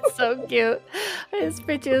again. It's so cute. I just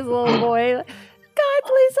picture this little boy. God,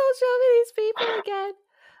 please don't show me these people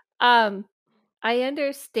again. I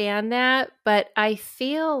understand that, but I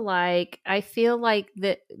feel like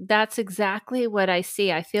that's exactly what I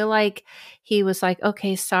see. I feel like he was like,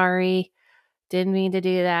 okay, sorry, didn't mean to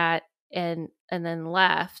do that, and then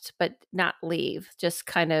left, but not leave, just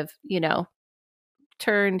kind of,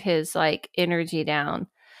 turned his like energy down.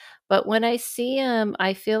 But when I see him,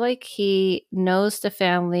 I feel like he knows the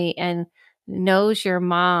family and knows your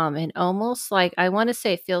mom, and almost like, I want to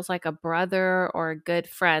say it feels like a brother or a good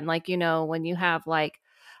friend. Like, when you have like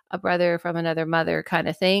a brother from another mother kind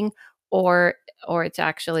of thing, or it's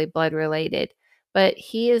actually blood related. But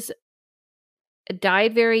he is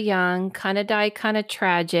died very young, died kind of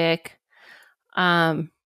tragic. Um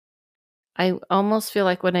I almost feel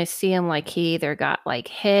like when I see him, like he either got like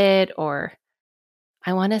hit, or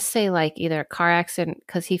I want to say like either a car accident,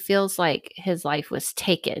 because he feels like his life was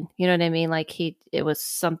taken. You know what I mean? Like it was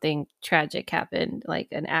something tragic happened, like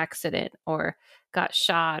an accident or got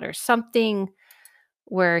shot or something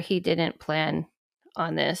where he didn't plan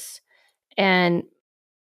on this. And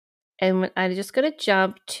I'm just going to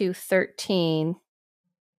jump to 13.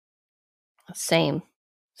 Same,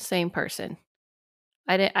 same person.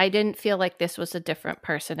 I didn't feel like this was a different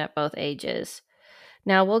person at both ages.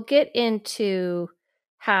 Now we'll get into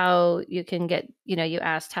how you can get, you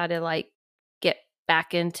asked how to like get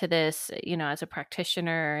back into this, as a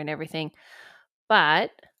practitioner and everything.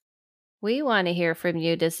 But we want to hear from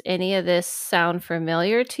you. Does any of this sound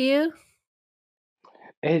familiar to you?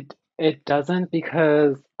 It doesn't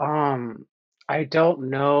because I don't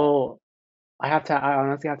know. I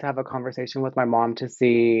honestly have to have a conversation with my mom to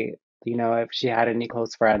see, if she had any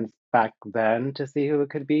close friends back then to see who it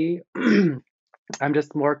could be. I'm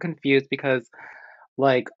just more confused because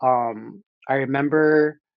like I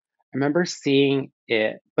remember seeing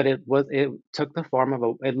it, but it took the form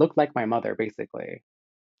of it looked like my mother basically.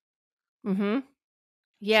 Mm-hmm. So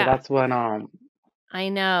Yeah, that's when I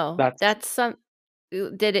know. that's That's some.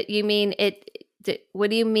 Did it? You mean it? What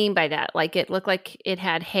do you mean by that? Like it looked like it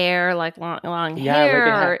had hair, like long yeah, like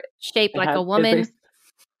hair, or shaped it like a had it woman? bas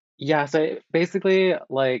yeah, so basically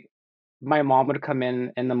like my mom would come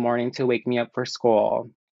in the morning to wake me up for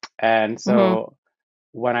school. And Mm-hmm. so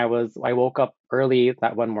I woke up early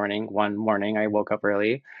that one morning I woke up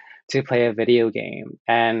early to play a video game.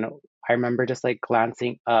 And I remember just like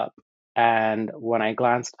glancing up. And when I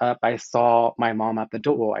glanced up, I saw my mom at the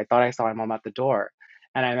door. I thought I saw my mom at the door.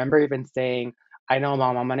 And I remember even saying, I know,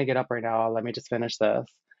 mom, I'm gonna get up right now. Let me just finish this.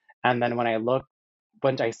 And then when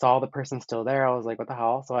I saw the person still there, I was like, what the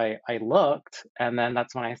hell? So I looked, and then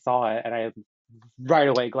that's when I saw it. And I right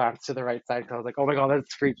away glanced to the right side because I was like, oh my God,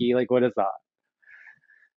 that's freaky. Like, what is that?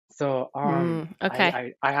 So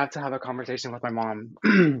Okay. I have to have a conversation with my mom.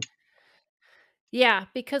 Yeah,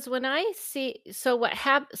 because when I see, so what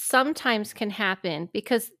sometimes can happen,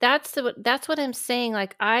 because that's what I'm saying.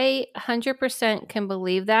 Like I 100% can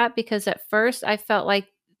believe that, because at first I felt like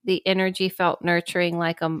the energy felt nurturing,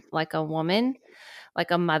 like a woman,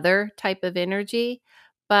 like a mother type of energy.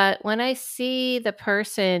 But when I see the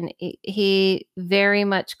person, he very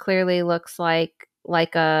much clearly looks like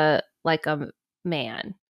a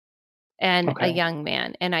man, and a Okay. young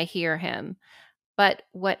man, and I hear him. But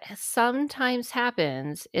what sometimes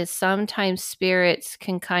happens is sometimes spirits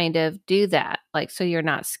can kind of do that. Like, so you're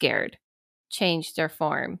not scared, change their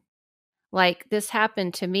form. Like, this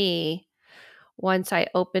happened to me once. I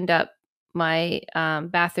opened up my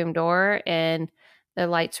bathroom door and the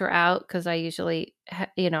lights were out, because I usually,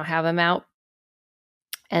 have them out.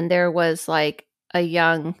 And there was like a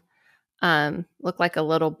young, looked like a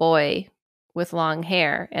little boy with long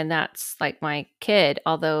hair. And that's like my kid,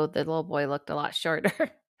 although the little boy looked a lot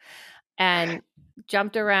shorter. And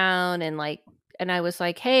jumped around, and I was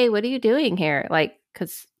like, "Hey, what are you doing here?" Like,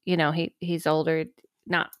 cuz he's older,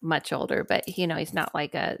 not much older, but he's not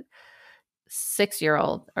like a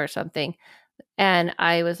 6-year-old or something. And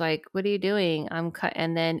I was like, "What are you doing?"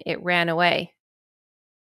 And then it ran away.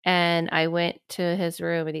 and I went to his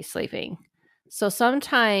room and he's sleeping. So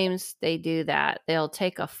sometimes they do that. They'll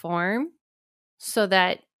take a form so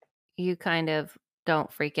that you kind of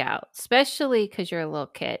don't freak out, especially because you're a little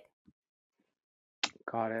kid.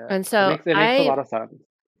 Got it. And so It makes a lot of sense.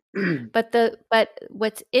 but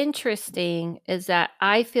what's interesting is that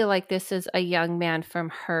I feel like this is a young man from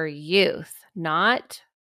her youth, not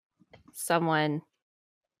someone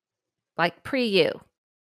like pre you.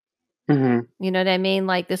 Hmm. You know what I mean?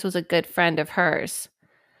 Like this was a good friend of hers.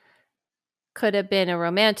 Could have been a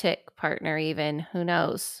romantic partner, even, who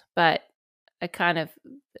knows? But I kind of,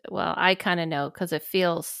 well, I kind of know because it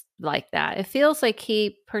feels like that. It feels like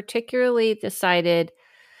he particularly decided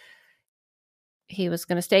he was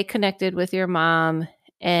going to stay connected with your mom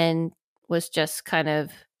and was just kind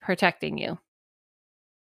of protecting you.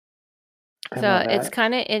 I So love it's it.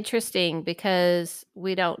 kind of interesting because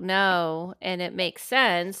we don't know, and it makes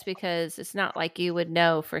sense because it's not like you would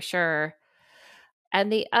know for sure.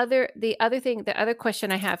 And the other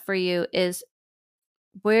question I have for you is,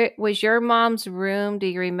 where was your mom's room? Do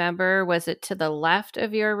you remember? Was it to the left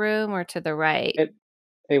of your room or to the right? It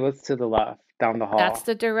it was to the left, down the That's hall.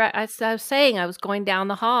 the direct. As I was saying, I was going down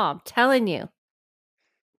the hall. I'm telling you,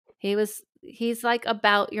 he's like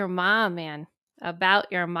about your mom, man, about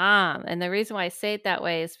your mom. And the reason why I say it that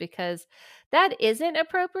way is because that isn't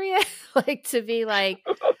appropriate. Like to be like,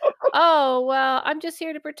 oh well, I'm just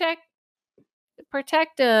here to protect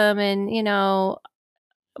him, and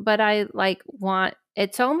but I like want.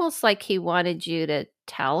 It's almost like he wanted you to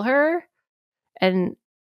tell her, and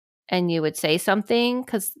you would say something,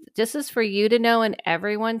 because this is for you to know and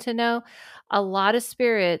everyone to know. A lot of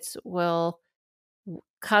spirits will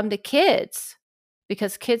come to kids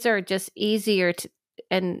because kids are just easier to,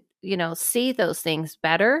 and see those things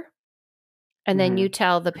better, and then you Hmm.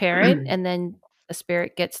 tell the parent, and then the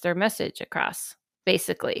spirit gets their message across,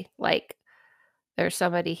 basically, like there's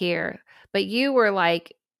somebody here. But you were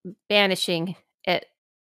like banishing it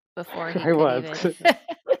before he I could was. even.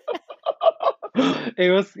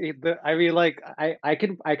 It was I mean, like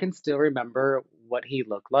I can still remember what he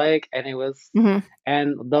looked like, and it was, Mhm.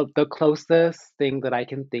 and the closest thing that I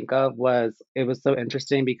can think of was, it was so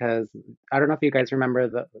interesting because I don't know if you guys remember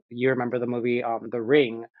the movie The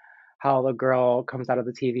Ring, how the girl comes out of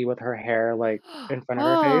the TV with her hair like in front of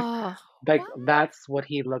her face. Oh, Like what? that's what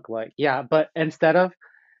he looked like. Yeah, but instead of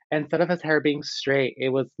his hair being straight, it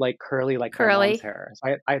was like curly like my mom's Curly. hair.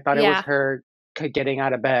 So I thought it was Yeah. her getting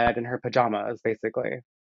out of bed in her pajamas, basically.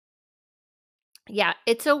 Yeah,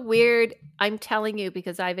 it's a weird, I'm telling you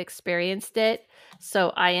because I've experienced it.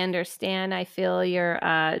 So I understand. I feel your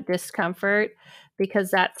discomfort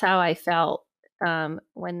because that's how I felt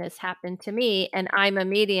when this happened to me. And I'm a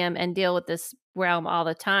medium and deal with this realm all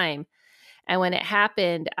the time. And when it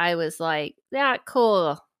happened, I was like, not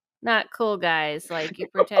cool. Not cool, guys. Like you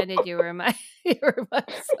pretended you were my you were my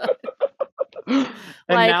son. And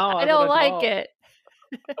Like, now I as an don't like adult, it.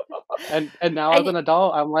 and now as And an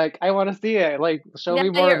adult, I'm like, I want to see it. Like, show now me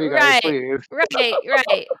more of you're you guys, right. please.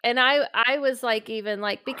 Right. And I was like, even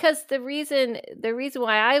like, because the reason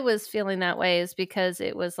why I was feeling that way is because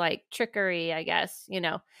it was like trickery, I guess.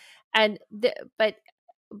 And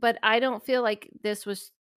but I don't feel like this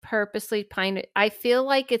was purposely pine. I feel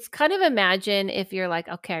like it's kind of, imagine if you're like,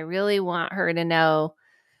 okay, I really want her to know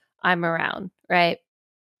I'm around, right?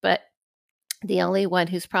 But the only one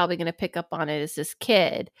who's probably going to pick up on it is this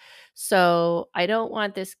kid. So I don't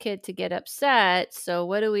want this kid to get upset. So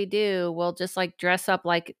what do? We'll just like dress up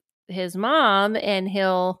like his mom, and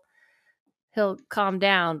he'll calm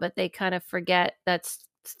down. But they kind of forget that's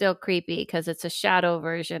still creepy because it's a shadow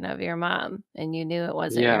version of your mom, and you knew it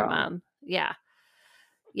wasn't your Yeah. mom. Yeah.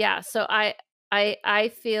 Yeah. So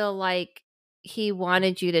I feel like he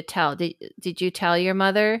wanted you to tell. Did you tell your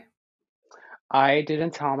mother? I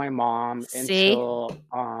didn't tell my mom See? until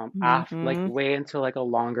after, like Mm-hmm. way until like a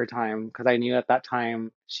longer time, because I knew at that time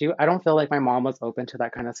I don't feel like my mom was open to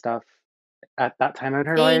that kind of stuff at that time in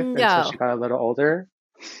her life until she Bingo. got a little older.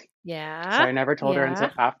 So Yeah. I never told her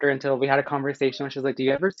Yeah. until we had a conversation when she was like, "Do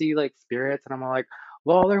you ever see like spirits?" And I'm like,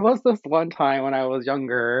 "Well, there was this one time when I was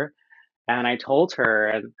younger." And I told her,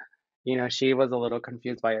 and she was a little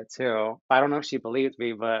confused by it too. I don't know if she believed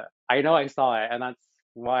me, but I know I saw it, and that's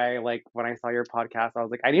why, like, when I saw your podcast, I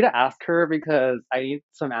was like, I need to ask her because I need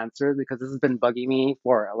some answers because this has been bugging me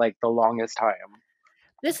for like the longest time.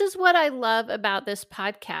 This is what I love about this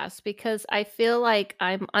podcast because I feel like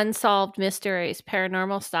I'm unsolved mysteries,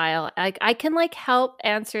 paranormal style. Like I can like help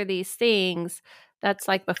answer these things. That's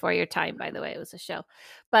like before your time, by the way. It was a show,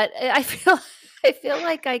 but I feel I feel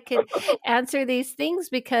like I could answer these things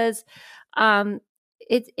because um,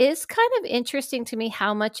 it is kind of interesting to me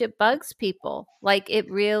how much it bugs people. Like it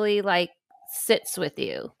really like sits with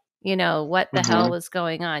you. You know, what the hell Hmm. was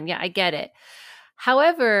going on? Yeah, I get it.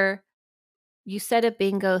 However, you said a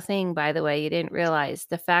bingo thing, by the way. You didn't realize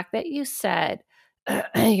the fact that you said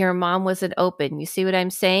your mom wasn't open. You see what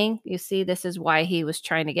I'm saying? You see, this is why he was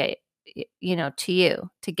trying to get, to you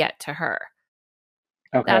to get to her.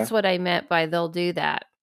 Okay. That's what I meant by they'll do that.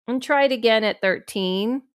 And try it again at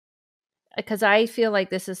 13 because I feel like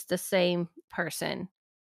this is the same person.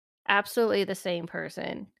 Absolutely the same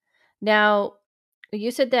person. Now,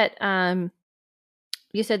 you said that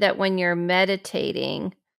when you're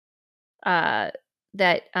meditating, uh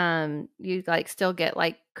that you like still get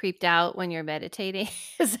like creeped out when you're meditating.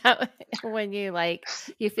 Is that when you like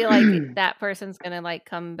you feel like that person's gonna like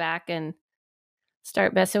come back and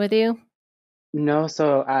start messing with you? No,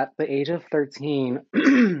 so at the age of 13,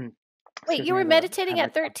 Wait, excuse you me, were I meditating have my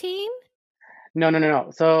at 13? no, no, no,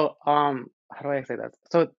 no. So, how do I say this?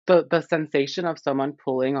 So the sensation of someone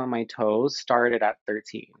pulling on my toes started at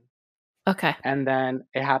 13. Okay. And then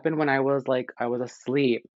it happened when I was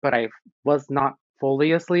asleep, but I was not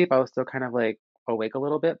fully asleep. I was still kind of like awake a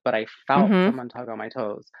little bit, but I felt Mm-hmm. someone tug on my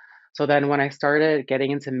toes. So then when I started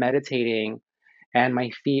getting into meditating and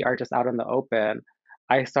my feet are just out in the open,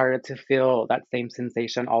 I started to feel that same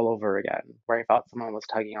sensation all over again, where I felt someone was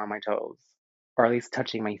tugging on my toes, or at least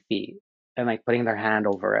touching my feet and like putting their hand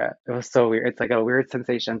over it. It was so weird. It's like a weird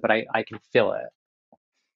sensation, but I can feel it.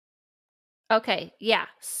 Okay. Yeah.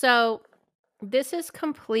 So this is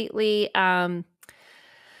completely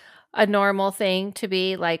a normal thing to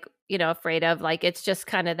be like, afraid of. Like it's just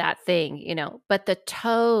kind of that thing, But the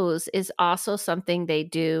toes is also something they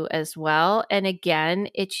do as well. And again,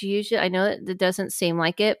 it's usually, I know that it doesn't seem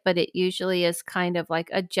like it, but it usually is kind of like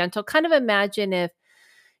a gentle kind of imagine if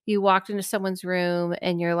you walked into someone's room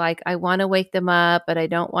and you're like, I want to wake them up, but I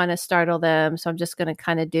don't want to startle them. So I'm just going to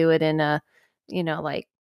kind of do it in a, like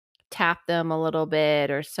tap them a little bit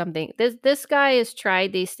or something. This guy has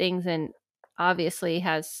tried these things and obviously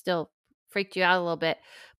has still freaked you out a little bit,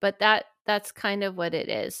 but that's kind of what it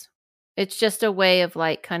is. It's just a way of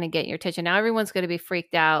like kind of getting your attention. Now everyone's going to be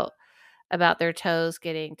freaked out about their toes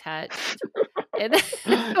getting touched and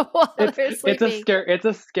while they're sleeping. It's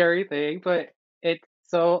a scary thing, but it's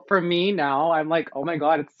so for me now, I'm like, oh my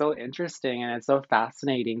God, it's so interesting and it's so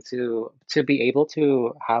fascinating to be able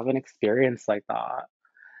to have an experience like that.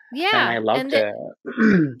 And Yeah, I loved and the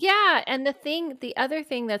it. Yeah, and the other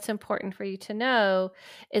thing that's important for you to know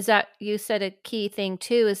is that you said a key thing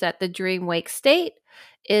too is that the dream wake state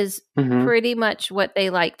is Hmm. pretty much what they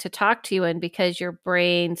like to talk to you in because your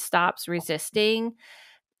brain stops resisting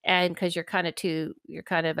and because you're kind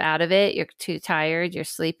of out of it, you're too tired, you're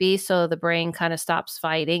sleepy, so the brain kind of stops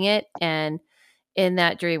fighting it and in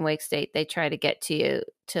that dream wake state they try to get to you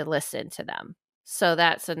to listen to them. So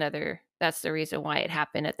that's the reason why it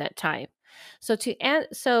happened at that time. So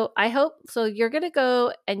I hope so you're going to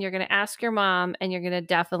go and you're going to ask your mom and you're going to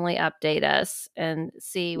definitely update us and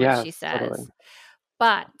see what she Yes, totally. says.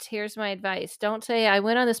 But here's my advice. Don't say I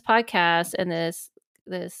went on this podcast and this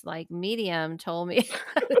like medium told me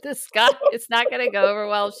this guy it's not going to go over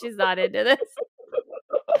well if she's not into this.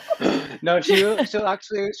 No, she'll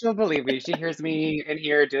believe me. She hears me in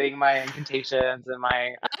here doing my incantations and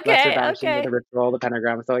my lesser Okay, banishing with the okay. ritual, the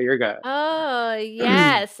pentagram, so you're good. Oh,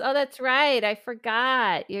 yes. Oh, that's right. I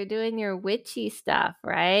forgot. You're doing your witchy stuff,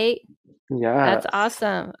 right? That's Yes.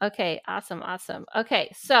 awesome. Okay, awesome, awesome.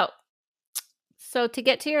 Okay, so to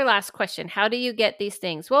get to your last question, how do you get these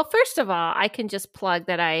things? Well, first of all, I can just plug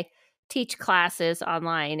that I teach classes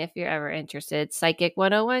online if you're ever interested. Psychic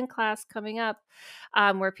 101 class coming up,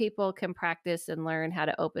 where people can practice and learn how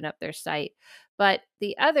to open up their site. But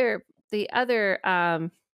the other,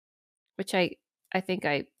 which I think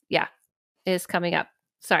yeah, is coming up.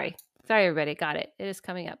 Sorry, everybody, got it. It is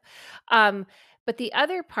coming up. Um, but the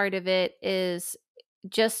other part of it is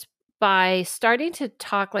just by starting to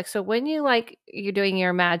talk like so when you like you're doing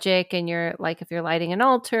your magic and you're like if you're lighting an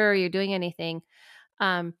altar or you're doing anything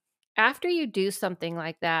um after you do something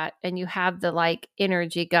like that and you have the like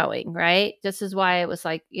energy going, right? This is why it was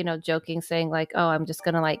like, joking saying like, oh, I'm just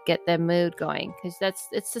going to like get the mood going because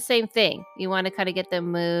it's the same thing. You want to kind of get the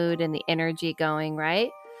mood and the energy going, right?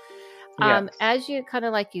 Yes. As you kind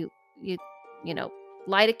of like you you know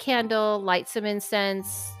light a candle, light some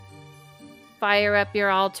incense, fire up your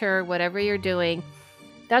altar, whatever you're doing,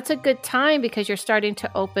 that's a good time because you're starting to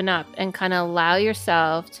open up and kind of allow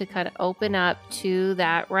yourself to kind of open up to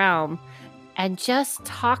that realm and just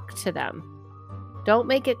talk to them. Don't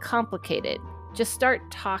make it complicated. Just start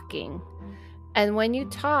talking And when you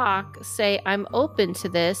talk, say, I'm open to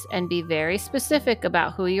this, and be very specific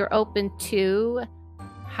about who you're open to,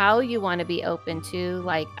 how you want to be open to.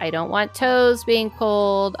 Like, I don't want toes being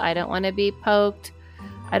pulled. I don't want to be poked.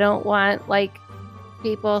 I don't want like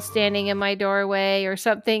people standing in my doorway or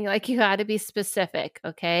something. Like, you got to be specific,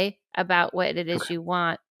 okay, about what it is Okay. you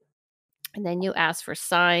want. And then you ask for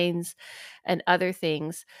signs and other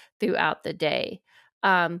things throughout the day.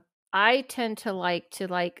 Um, I tend to like,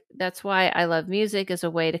 that's why I love music, as a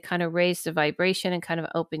way to kind of raise the vibration and kind of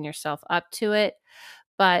open yourself up to it.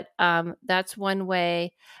 But that's one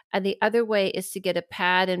way. And the other way is to get a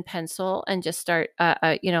pad and pencil and just start,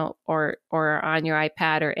 or on your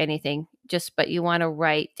iPad or anything. But you want to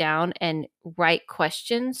write down and write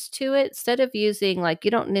questions to it instead of using, like,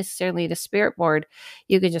 you don't necessarily need a spirit board.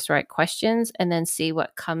 You can just write questions and then see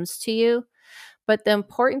what comes to you. But the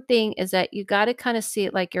important thing is that you got to kind of see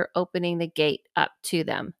it like you're opening the gate up to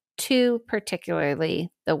them, to particularly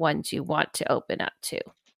the ones you want to open up to.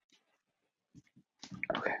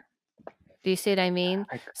 Okay. Do you see what I mean?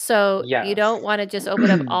 I, So you yes. don't want to just open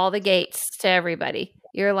up all the gates to everybody.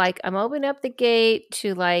 You're like, I'm opening up the gate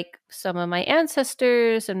to like some of my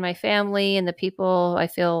ancestors and my family and the people I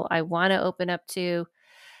feel I want to open up to.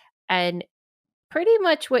 And pretty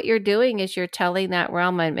much what you're doing is you're telling that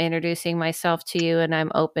realm, I'm introducing myself to you and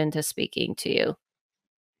I'm open to speaking to you.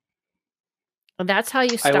 And that's how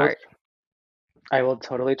you I will start. I will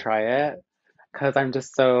totally try it because I'm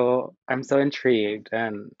so intrigued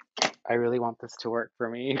and I really want this to work for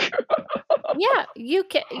me. Yeah, you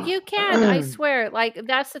can, I swear. Like,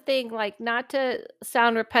 that's the thing, like, not to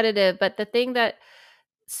sound repetitive, but the thing that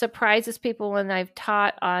surprises people when I've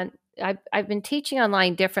been teaching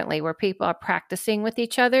online differently, where people are practicing with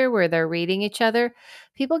each other, where they're reading each other.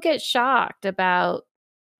 People get shocked about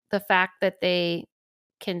the fact that they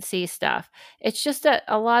can see stuff. It's just that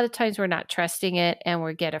a lot of times we're not trusting it and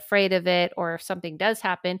we get afraid of it, or if something does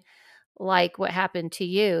happen, like what happened to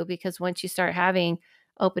you, because once you start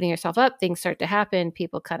opening yourself up, things start to happen,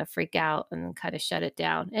 people kind of freak out and kind of shut it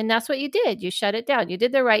down. And that's what you did. You shut it down. You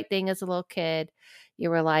did the right thing as a little kid.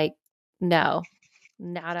 You were like, no,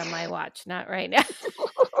 not on my watch, not right now.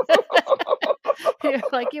 You're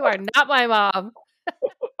like, you are not my mom.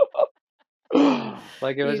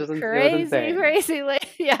 Like You it was crazy, insane. crazy lady.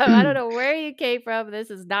 Yeah, I don't know where you came from.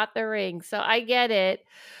 This is not the ring. So I get it.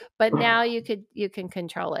 But now you can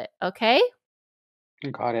control it. Okay.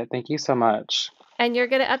 Got it. Thank you so much. And you're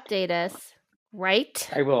gonna update us, right?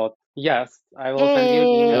 I will. Yes, I will send you an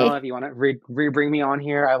email Yay. if you want to bring me on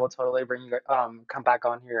here. I will totally bring you come back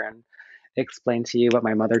on here and explain to you what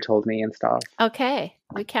my mother told me and stuff. Okay.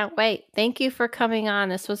 We can't wait. Thank you for coming on.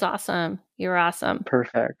 This was awesome. You're awesome.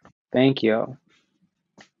 Perfect. Thank you.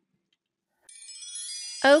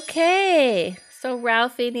 Okay. So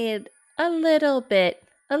Ralphie needed a little bit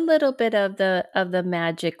of the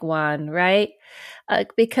magic wand, right?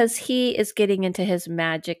 Because he is getting into his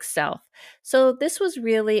magic self. So this was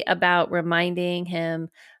really about reminding him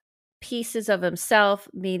pieces of himself,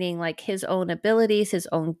 meaning like his own abilities, his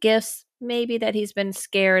own gifts, maybe that he's been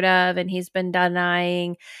scared of and he's been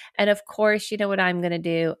denying. And of course, you know what I'm going to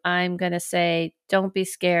do? I'm going to say, don't be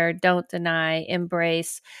scared, don't deny,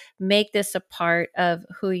 embrace, make this a part of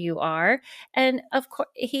who you are. And of course,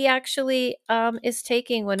 he actually is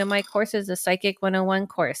taking one of my courses, a Psychic 101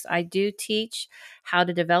 course. I do teach how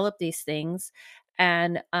to develop these things.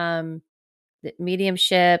 And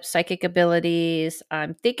mediumship, psychic abilities.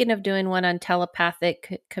 I'm thinking of doing one on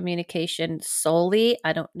telepathic communication solely.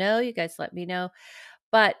 I don't know. You guys let me know.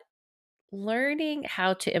 But learning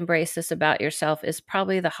how to embrace this about yourself is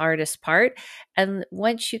probably the hardest part. And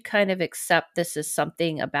once you kind of accept this is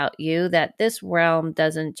something about you, that this realm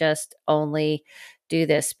doesn't just only do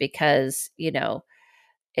this because,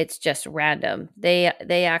 it's just random. They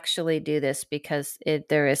actually do this because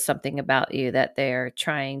there is something about you that they're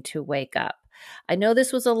trying to wake up. I know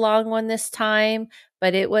this was a long one this time,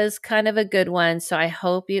 but it was kind of a good one. So I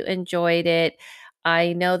hope you enjoyed it.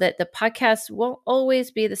 I know that the podcast won't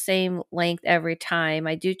always be the same length every time.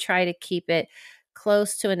 I do try to keep it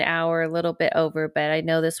close to an hour, a little bit over, but I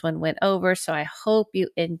know this one went over. So I hope you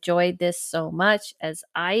enjoyed this so much as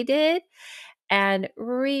I did. And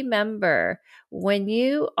remember, when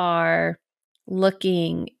you are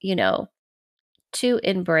looking, to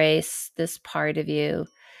embrace this part of you,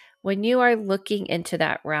 when you are looking into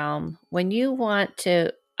that realm, when you want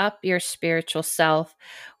to up your spiritual self,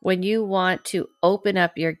 when you want to open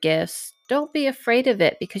up your gifts, don't be afraid of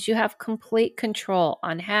it, because you have complete control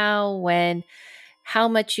on how, when, how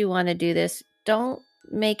much you want to do this. Don't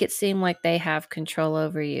make it seem like they have control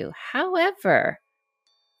over you. However,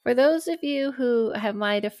 for those of you who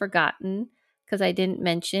might have forgotten, because I didn't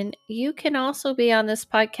mention, you can also be on this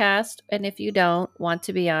podcast. And if you don't want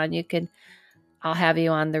to be on, I'll have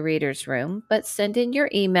you on the reader's room, but send in your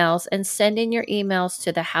emails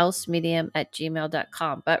to the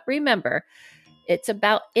housemedium@gmail.com. But remember, it's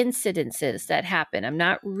about incidences that happen. I'm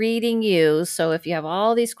not reading you. So if you have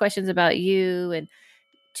all these questions about you and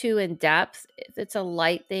too in depth, if it's a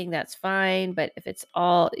light thing, that's fine. But if it's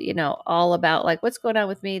all about like what's going on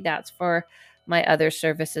with me, that's for my other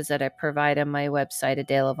services that I provide on my website,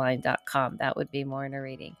 adelavine.com. That would be more in a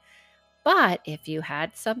reading. But if you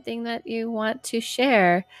had something that you want to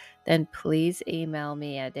share, then please email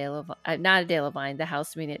me at not Adelavine,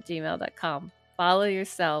 thehousemedium@gmail.com. Follow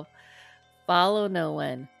yourself. Follow no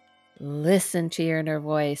one. Listen to your inner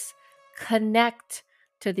voice. Connect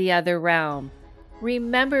to the other realm.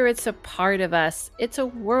 Remember, it's a part of us. It's a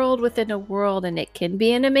world within a world, and it can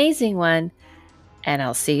be an amazing one. And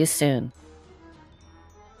I'll see you soon.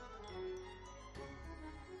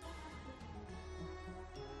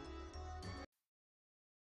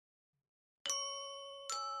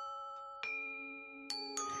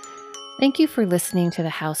 Thank you for listening to the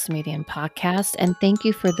House Medium podcast, and thank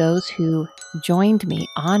you for those who joined me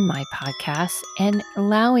on my podcast and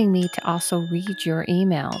allowing me to also read your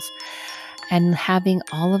emails and having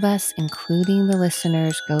all of us, including the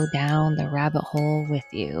listeners, go down the rabbit hole with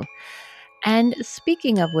you. And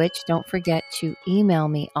speaking of which, don't forget to email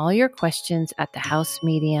me all your questions at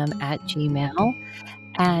thehousemedium@gmail.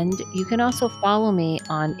 And you can also follow me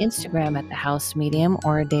on Instagram at the House Medium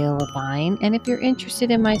or Adela Vine. And if you're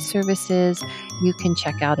interested in my services, you can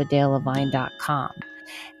check out adelavine.com.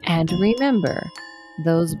 And remember,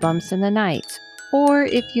 those bumps in the night, or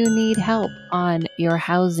if you need help on your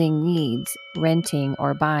housing needs, renting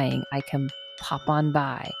or buying, I can pop on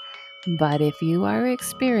by. But if you are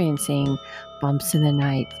experiencing bumps in the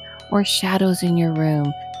night or shadows in your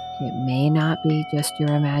room, it may not be just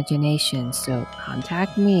your imagination. So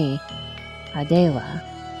contact me, Adela,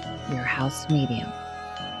 your house medium.